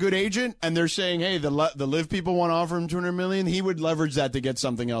I have a good agent and they're saying, hey, the Live people want to offer him $200 million, he would leverage that to get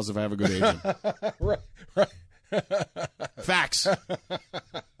something else if I have a good agent. Right. Facts.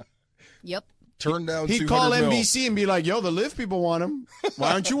 Yep. Turn down He'd 200 call mil. NBC and be like, yo, the Live people want him.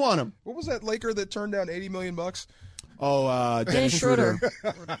 Why don't you want him? What was that Laker that turned down $80 million? Oh, Dennis Schroeder.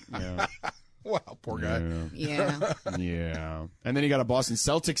 Yeah. Wow, poor guy. Yeah. Yeah. And then he got a Boston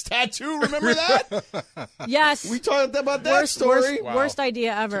Celtics tattoo. Remember that? Yes. We talked about that story. Worst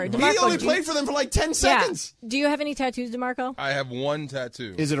idea ever. He DeMarco, only do you- played for them for like 10 Yeah. seconds. Do you have any tattoos, DeMarco? I have one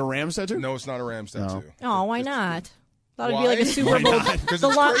tattoo. Is it a Rams tattoo? No, it's not a Rams tattoo. Oh, why not? Thought it'd Why? be like a Super Why Bowl, not? 'Cause the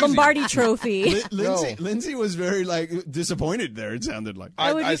it's crazy. Lombardi Trophy. Lindsay was very disappointed there. It sounded like.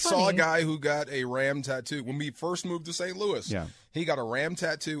 That would be I saw a funny. guy who got a Ram tattoo when we first moved to St. Louis. Yeah. He got a Ram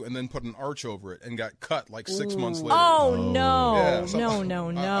tattoo and then put an arch over it and got cut like 6 months later. Oh, no. Yeah, so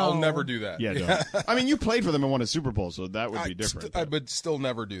no. I'll never do that. Yeah, don't. I mean, you played for them and won a Super Bowl, so that would be different. I would still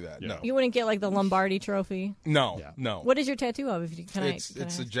never do that. No. You wouldn't get like the Lombardi Trophy. No. Yeah. No. What is your tattoo of? If you can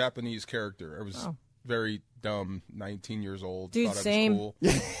It's a Japanese character. I was very dumb, 19 years old. Dude, thought same. I was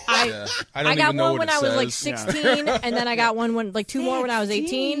cool. I Yeah. I don't got even know one what when it I was like says. 16, and then I got one like two more when I was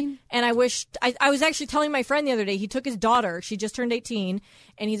 18. And I wished I was actually telling my friend the other day. He took his daughter. She just turned 18,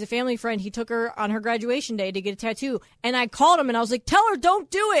 and he's a family friend. He took her on her graduation day to get a tattoo. And I called him and I was like, "Tell her, don't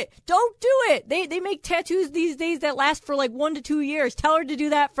do it. Don't do it. They make tattoos these days that last for like 1 to 2 years. Tell her to do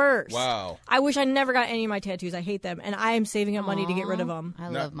that first." Wow. I wish I never got any of my tattoos. I hate them, and I am saving up money to get rid of them. I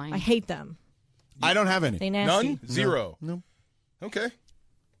love mine. I hate them. I don't have any. They nasty. None? Zero. No. Okay.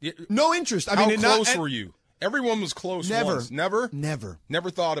 No interest. I How mean, close were you? Everyone was close Never. once. Never? Never.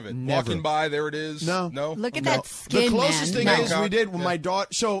 Never thought of it. Never. Walking by, there it is. No. No? Look at No. that skin, The closest man. thing No. is we did when Yeah. my daughter.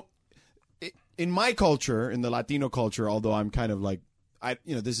 So, in my culture, in the Latino culture, although I'm kind of like,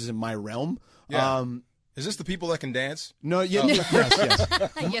 this isn't my realm. Yeah. Is this the people that can dance? No, yes. Yes,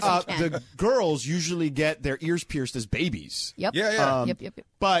 we can. The girls usually get their ears pierced as babies. Yep. Yeah, yeah. Yep.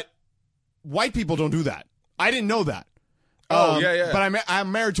 But white people don't do that. I didn't know that. But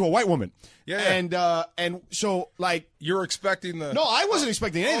I'm married to a white woman. Yeah. And so, like... You're expecting the... No, I wasn't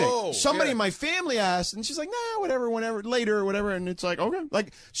expecting anything. Somebody yeah. in my family asked, and she's like, nah, whatever, whenever, later, or whatever. And it's like, okay.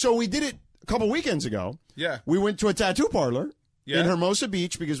 Like, so we did it a couple weekends ago. Yeah. We went to a tattoo parlor in Hermosa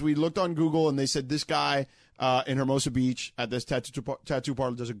Beach because we looked on Google, and they said this guy in Hermosa Beach at this tattoo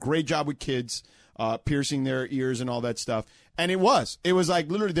parlor does a great job with kids, piercing their ears and all that stuff. And it was like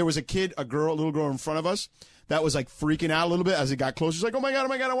literally there was a little girl in front of us that was like freaking out a little bit as it got closer. She's like, oh my God, I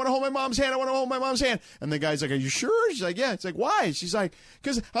want to hold my mom's hand. And the guy's like, are you sure? She's like, yeah. It's like, why? She's like,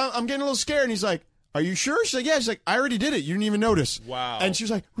 because I'm getting a little scared. And he's like, are you sure? She's like, yeah. She's like, I already did it. You didn't even notice. Wow. And she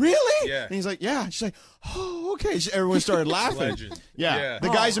was like, really? Yeah. And he's like, yeah. She's like, oh, okay. Everyone started laughing. Legend. Yeah. The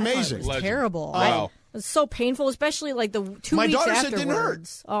guy's amazing. It was terrible. Wow. It was so painful, especially like the 2 weeks My daughter afterwards. said it didn't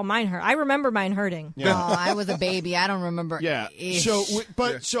hurt. Oh, mine hurt. I remember mine hurting. Yeah. Oh, I was a baby. I don't remember. Yeah. Ish.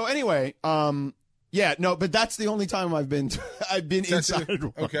 So anyway, yeah, no, but that's the only time I've been inside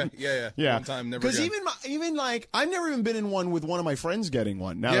one. Okay, yeah. One time, never again. Because even like I've never even been in one with one of my friends getting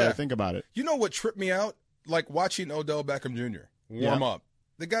one. Now that I think about it, you know what tripped me out? Like watching Odell Beckham Jr. warm up.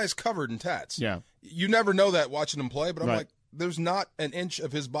 The guy's covered in tats. Yeah, you never know that watching him play, but I'm like, there's not an inch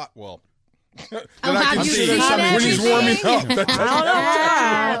of his body. Well. I can see when he's warming up.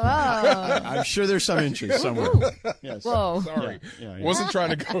 I'm sure there's some inches somewhere. Yes. Whoa. Sorry. Wasn't trying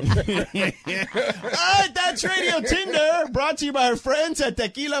to go there. All right, that's Radio Tinder, brought to you by our friends at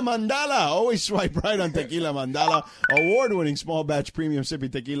Tequila Mandala. Always swipe right on Tequila Mandala. Award-winning small batch premium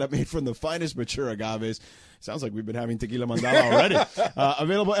sippy tequila made from the finest mature agaves. Sounds like we've been having Tequila Mandala already.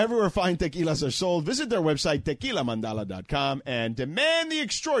 Available everywhere fine tequilas are sold. Visit their website, tequilamandala.com, and demand the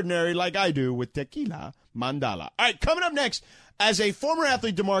extraordinary like I do with Tequila Mandala. All right, coming up next, as a former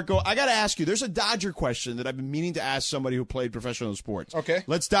athlete, DeMarco, I got to ask you, there's a Dodger question that I've been meaning to ask somebody who played professional sports. Okay.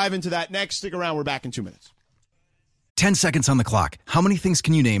 Let's dive into that next. Stick around. We're back in 2 minutes. 10 seconds on the clock. How many things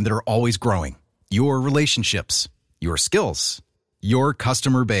can you name that are always growing? Your relationships, your skills, your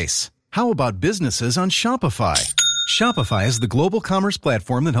customer base. How about businesses on Shopify? Shopify is the global commerce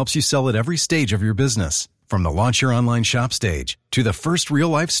platform that helps you sell at every stage of your business. From the launch your online shop stage, to the first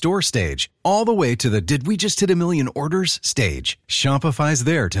real-life store stage, all the way to the did we just hit 1 million orders stage. Shopify's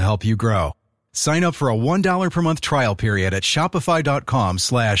there to help you grow. Sign up for a $1 per month trial period at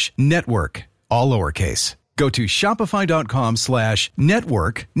shopify.com/network, all lowercase. Go to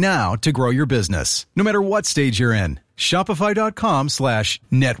shopify.com/network now to grow your business, no matter what stage you're in.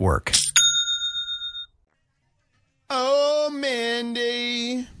 Shopify.com/network. Oh,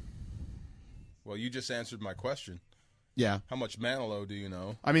 Mandy. Well, you just answered my question. Yeah. How much Manilow do you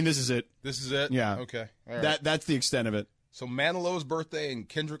know? I mean, this is it. This is it? Yeah. Okay. All right. That's the extent of it. So Manilow's birthday and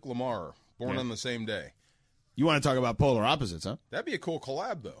Kendrick Lamar born on the same day. You want to talk about polar opposites, huh? That'd be a cool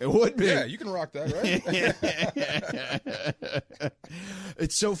collab, though. It would be. Yeah, you can rock that, right?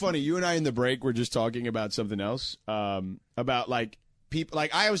 It's so funny. You and I in the break were just talking about something else, about like people.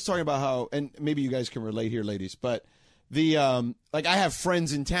 Like I was talking about how, and maybe you guys can relate here, ladies, but the like I have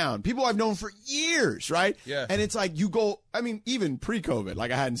friends in town, people I've known for years, right? Yeah. And it's like you go. I mean, even pre-COVID,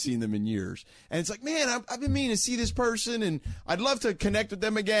 like I hadn't seen them in years, and it's like, man, I've been meaning to see this person, and I'd love to connect with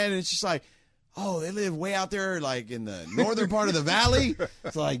them again. And it's just like, oh, they live way out there, like in the northern part of the valley.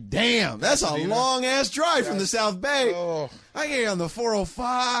 It's like, damn, that's a long-ass drive from the South Bay. Oh. I get on the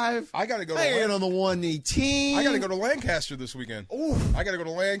 405. I got to go. I get on the 118. I got to go to Lancaster this weekend. Ooh, I got to go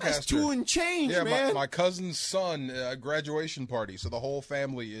to Lancaster. That's 2 and change, yeah, man. My cousin's son graduation party, so the whole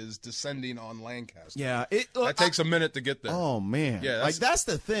family is descending on Lancaster. Yeah, that takes a minute to get there. Oh man, yeah, that's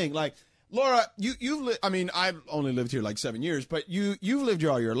the thing. Like Laura, you've I mean, I've only lived here like 7 years, but you've lived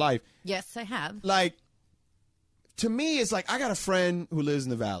here all your life. Yes, I have. Like, to me, it's like I got a friend who lives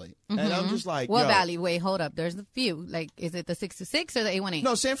in the valley, and I'm just like, what yo. valley? Wait, hold up. There's a few. Like, is it the 626 or the 818?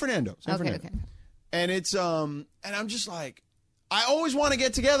 No, San Fernando. Okay. And it's and I'm just like, I always want to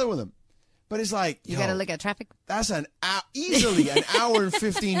get together with him, but it's like you got to look at traffic. That's easily an hour and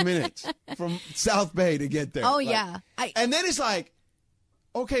 15 minutes from South Bay to get there. Oh like, yeah, and then it's like,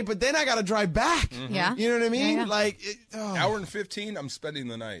 okay, but then I got to drive back. Mm-hmm. Yeah, you know what I mean? Yeah. Like, hour and 15. I'm spending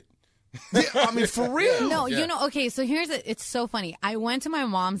the night. Yeah, I mean, for real. No, you know, okay, so it's so funny. I went to my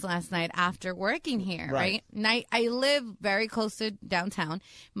mom's last night after working here, right? And I live very close to downtown.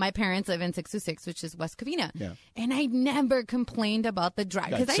 My parents live in 626, which is West Covina. Yeah. And I never complained about the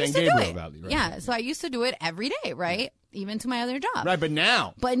drive because I used to do it. Valley, right? Yeah, so I used to do it every day, right? Even to my other job. Right, but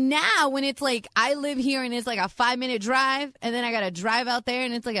now when it's like I live here and it's like a 5-minute drive and then I got to drive out there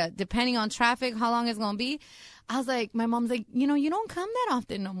and it's like depending on traffic, how long it's going to be. I was like, my mom's like, you don't come that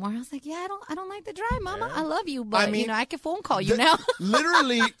often no more. I was like, yeah, I don't like to drive, Mama. I love you, but I can phone call you now.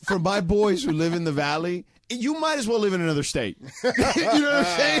 Literally, for my boys who live in the Valley, you might as well live in another state. You know what I'm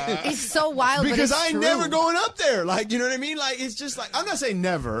saying? It's so wild, because but it's I true. never going up there. Like, you know what I mean? Like, it's just like, I'm not saying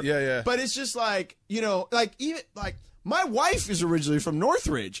never. Yeah. But it's just like, like even like. My wife is originally from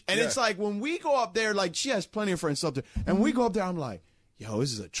Northridge, and it's like when we go up there, like she has plenty of friends up there, and when we go up there, I'm like, yo,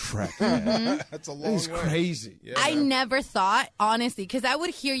 this is a trek, man. That's a long way. It's crazy. Yeah. I never thought, honestly, because I would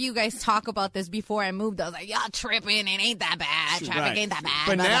hear you guys talk about this before I moved. I was like, y'all tripping. It ain't that bad. Traffic ain't that bad.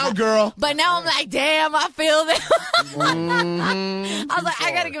 But blah, now, blah, blah. girl. But now I'm like, damn, I feel that. I was like,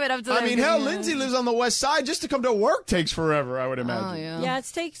 I got to give it up to them. I mean, hell, Lindsay lives on the west side. Just to come to work takes forever, I would imagine. Oh, yeah. Yeah, it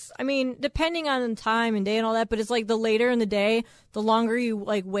takes, I mean, depending on time and day and all that, but it's like the later in the day, the longer you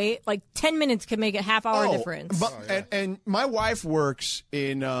like wait, like 10 minutes can make a half-hour difference. But, and my wife works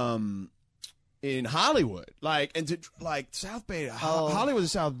in Hollywood, like South Bay, Hollywood to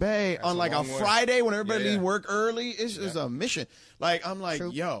South Bay on like a Friday when everybody leaves work early is a mission. Like I'm like,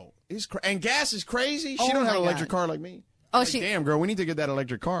 yo, it's and gas is crazy. She don't have an electric car like me. Oh, like, damn, girl, we need to get that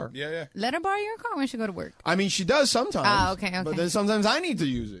electric car. Yeah. Let her borrow your car when she go to work. I mean, she does sometimes. Oh, okay. But then sometimes I need to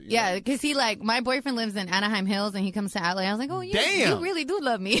use it. Yeah, because my boyfriend lives in Anaheim Hills, and he comes to LA. I was like, oh, you really do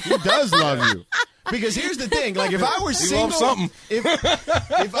love me. He does love you. Because here's the thing, like if I were single, love something. If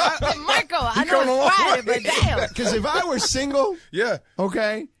I, Marco, I know it's Friday, but damn. Because if I were single, Yeah.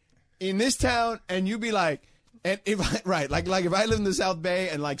 okay, in this town, and you'd be like, and if I, like if I live in the South Bay,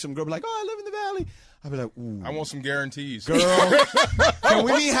 and like some girl be like, oh, I live in the Valley. I'd be like, ooh. I want some guarantees. Girl, can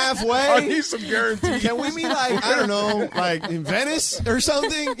we meet halfway? I need some guarantees. Can we meet like, I don't know, like in Venice or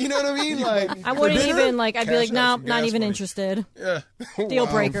something? You know what I mean? Like I wouldn't for dinner? even, like, I'd be Cash like, out no, some not gas even money. interested. Yeah. Deal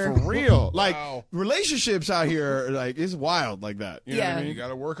Wow. breaker. For real. Like Wow. relationships out here, like it's wild like that. You know what I Yeah. mean? You got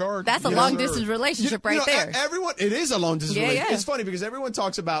to work hard. That's a Yes, long sir. distance relationship You know, there. Everyone, it is a long distance Yeah, relationship. yeah. It's funny because everyone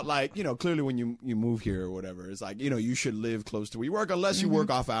talks about like, clearly when you move here or whatever, it's like, you should live close to where you work unless you work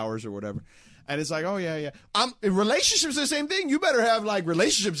off hours or whatever. And it's like, oh, yeah. Relationships are the same thing. You better have, like,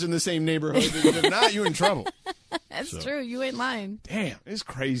 relationships in the same neighborhood. Because if not, you're in trouble. That's true. You ain't lying. Damn, it's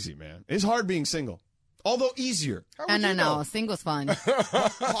crazy, man. It's hard being single. Although easier. No. Single's fun.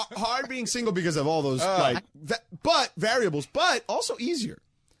 Hard being single because of all those, but variables, but also easier.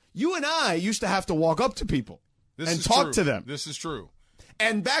 You and I used to have to walk up to people and talk to them. This is true.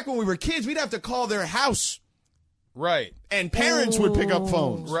 And back when we were kids, we'd have to call their house. Right. And parents would pick up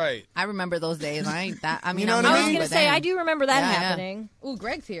phones. Right. I remember those days. I ain't that. I mean, know I'm what I I was mean? going to say, I do remember that happening. Ooh,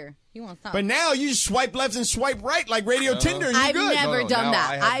 Greg's here. He wants something. But now you just swipe left and swipe right like Radio Tinder and you're I've good. never No, done now that.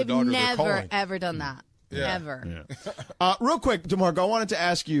 I have the I've daughter they're never, calling. ever done that. Yeah. Never. Real quick, DeMarco, I wanted to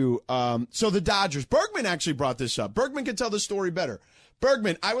ask you, so the Dodgers, Bergman actually brought this up. Bergman can tell the story better.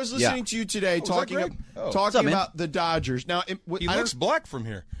 Bergman, I was listening to you today talking Greg? Oh. talking up, man? about the Dodgers. Now, He looks black from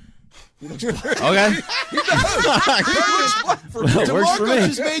here. Okay. DeMarco for me.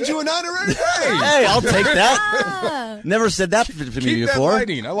 just made you an honorary. Hey, I'll take that. Never said that to me Keep that before.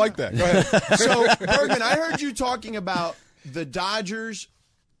 lighting. I like that. Go ahead. So, Bergman, I heard you talking about the Dodgers,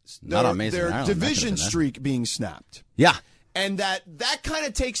 Not amazing. their Ireland, that division could've been that. streak being snapped. Yeah. And that kind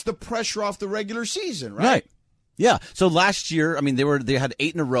of takes the pressure off the regular season, right? Right. Yeah. So last year, I mean, they had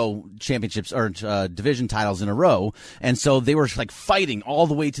 8 in a row championships or division titles in a row, and so they were like fighting all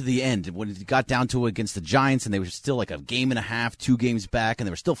the way to the end. When it got down to against the Giants, and they were still like a game and a half, 2 games back, and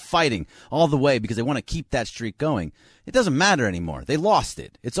they were still fighting all the way because they want to keep that streak going. It doesn't matter anymore. They lost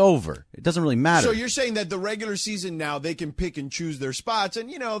it. It's over. It doesn't really matter. So you're saying that the regular season now they can pick and choose their spots,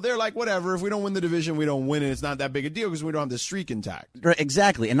 and they're like, whatever. If we don't win the division, we don't win it. It's not that big a deal because we don't have the streak intact. Right,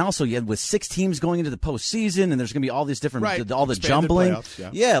 exactly. And also, with 6 teams going into the postseason, and there's going to be all these different, all the Expanded jumbling.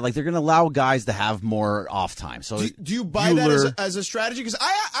 playoffs, like they're going to allow guys to have more off time. So Do you buy that as a strategy? Because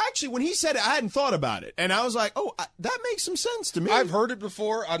I actually, when he said it, I hadn't thought about it, and I was like, that makes some sense to me. I've heard it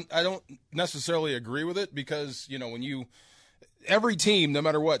before. I don't necessarily agree with it because, every team, no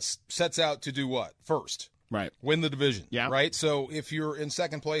matter what, sets out to do what? First. Right. Win the division. Yeah. Right? So if you're in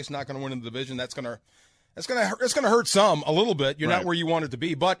second place, not going to win in the division, it's going to hurt some a little bit. You're not where you want it to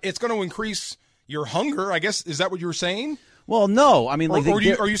be, but it's going to increase your hunger, I guess. Is that what you were saying? Well, no. I mean,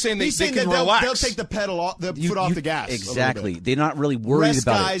 are you saying they can relax? They'll take the pedal off, the foot off the gas. Exactly. They're not really worried Rest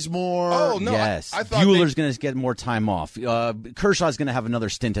about guys it. more. Oh, no. Yes. I thought Bueller's going to get more time off. Kershaw's going to have another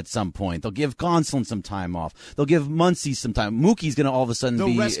stint at some point. They'll give Gonsolin some time off. They'll give Muncy some time. Mookie's going to all of a sudden They'll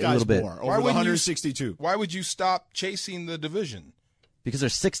be rest a guys little bit. more over the 162. Why would you stop chasing the division? because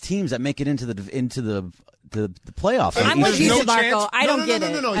there's 6 teams that make it into the playoffs. I'm with you, Marco. I don't get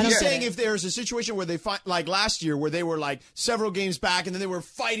it. No. He's saying if there's a situation where they find, like last year, where they were like several games back and then they were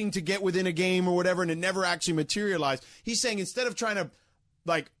fighting to get within a game or whatever, and it never actually materialized. He's saying instead of trying to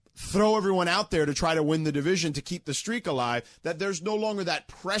like throw everyone out there to try to win the division to keep the streak alive, that there's no longer that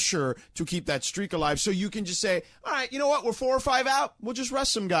pressure to keep that streak alive. So you can just say, all right, you know what? We're 4 or 5 out. We'll just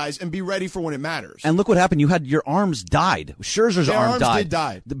rest some guys and be ready for when it matters. And look what happened. You had your arms died. Scherzer's arm died. Did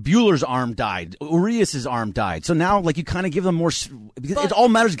die. The Bueller's arm died. Urias' arm died. So now, like, you kind of give them more. It all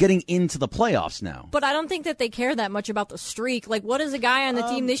matters getting into the playoffs now. But I don't think that they care that much about the streak. Like, what does a guy on the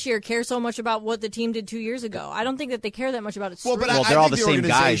team this year care so much about what the team did 2 years ago? I don't think that they care that much about its streak. Well, they're all the same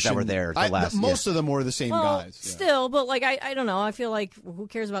guys that were there last year. Most of them were the same guys. Still, but like I don't know. I feel like who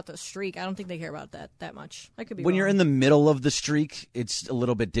cares about the streak? I don't think they care about that much. I could be when wrong. you're in the middle of the streak, it's a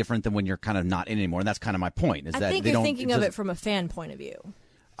little bit different than when you're kind of not in anymore. And that's kind of my point. Is I that think they you're don't, thinking of it from a fan point of view.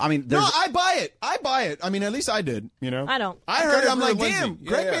 I mean, no, I buy it. I mean, at least I did. You know, I don't. I heard it. I'm like, damn,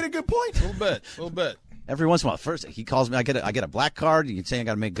 Greg made a good point. A little bit. Every once in a while, first he calls me. I get a black card. You can say I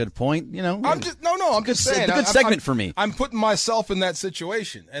got to make a good point. You know, I'm just saying. It's a good segment for me. I'm putting myself in that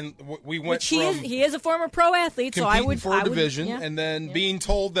situation, and we went from he is a former pro athlete, so I would for a division, and then being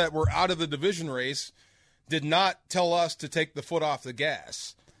told that we're out of the division race did not tell us to take the foot off the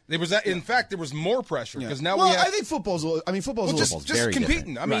gas. There was that. In fact, there was more pressure because now I think football's. Just very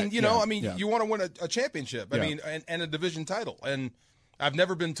competing. Different. I mean, you want to win a championship. I mean, and a division title. And I've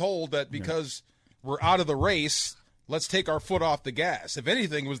never been told that because we're out of the race, let's take our foot off the gas. If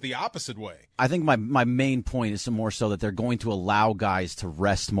anything, it was the opposite way. I think my main point is more so that they're going to allow guys to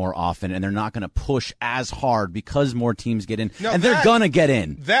rest more often, and they're not going to push as hard because more teams get in, and they're going to get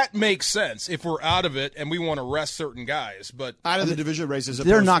in. That makes sense if we're out of it and we want to rest certain guys. But out of the division races,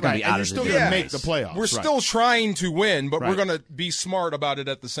 they're not going to be out of the division. You're still going to make the playoffs. We're still trying to win, but we're going to be smart about it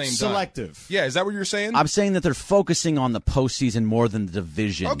at the same time. Selective. Yeah, is that what you're saying? I'm saying that they're focusing on the postseason more than the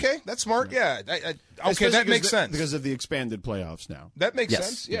division. Okay, that's smart. Yeah. Okay, that makes sense. Because of the expanded playoffs now. That makes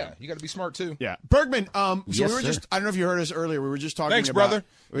sense. Yeah, you got to be smart too. Yeah. Bergman, so yes, we were just, I don't know if you heard us earlier, we were just talking brother.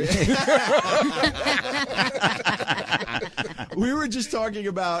 We were just talking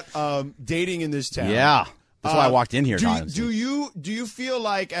about dating in this town. Yeah. That's why I walked in here. Do you feel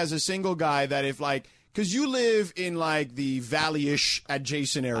like as a single guy that if like, because you live in like the Valley-ish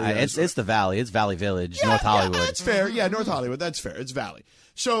adjacent area. It's the Valley. It's Valley Village, North Hollywood. Yeah, that's fair. Yeah, North Hollywood. That's fair. It's Valley.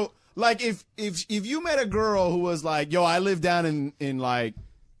 So like if you met a girl who was like, yo, I live down in like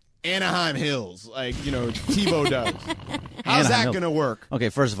Anaheim Hills, like, you know, Tebow does. How's that going to work? Okay,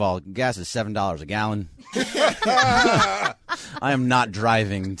 first of all, gas is $7 a gallon. I am not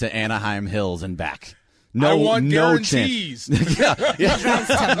driving to Anaheim Hills and back. I want guarantees. Yeah.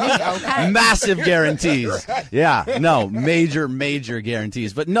 Massive guarantees. Yeah, no, major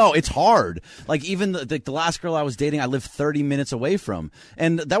guarantees. But no, it's hard. Like even the last girl I was dating, I lived 30 minutes away from,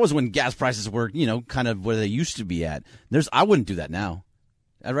 and that was when gas prices were, you know, kind of where they used to be at. I wouldn't do that now.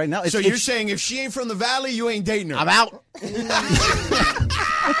 Right now, so you're saying if she ain't from the Valley, you ain't dating her? I'm out.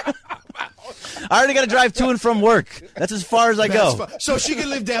 I already got to drive to and from work. That's as far as I go. So she can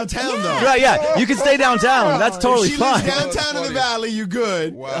live downtown, though. Right, yeah. You can stay downtown. That's totally fine. If she lives downtown in the Valley, you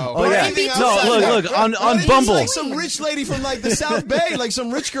good. Wow. Oh, yeah. No, look, on Bumble. Like some rich lady from, like, the South Bay, like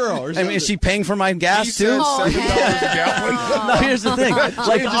some rich girl or something. I mean, is she paying for my gas, too? $7 a gallon. No, here's the thing.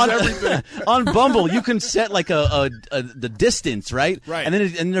 Like, on Bumble, you can set, like, the distance, right? Right. And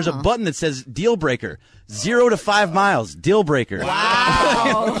then there's a button that says deal breaker. 0 to 5 miles, deal breaker.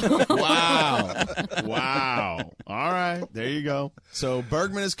 Wow. Wow. All right. There you go. So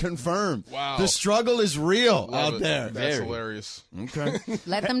Bergman is confirmed. Wow. The struggle is real out there. That's hilarious. Okay.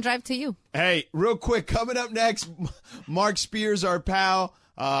 Let them drive to you. Hey, real quick, coming up next, Mark Spears, our pal,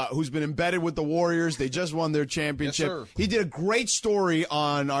 who's been embedded with the Warriors. They just won their championship. Yes, sir. He did a great story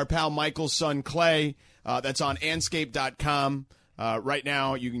on our pal Michael's son, Clay. That's on anscape.com. Right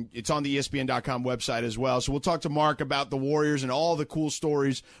now, it's on the ESPN.com website as well. So we'll talk to Mark about the Warriors and all the cool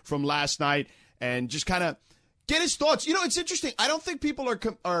stories from last night and just kind of get his thoughts. You know, it's interesting. I don't think people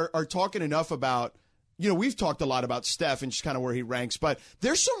are talking enough about, you know, we've talked a lot about Steph and just kind of where he ranks, but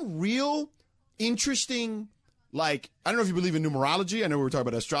there's some real interesting, like, I don't know if you believe in numerology. I know we were talking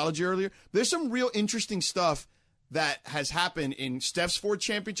about astrology earlier. There's some real interesting stuff that has happened in Steph's 4th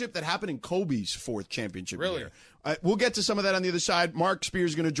championship that happened in Kobe's 4th championship. Really? Year. We'll get to some of that on the other side. Mark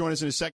Spears is going to join us in a second.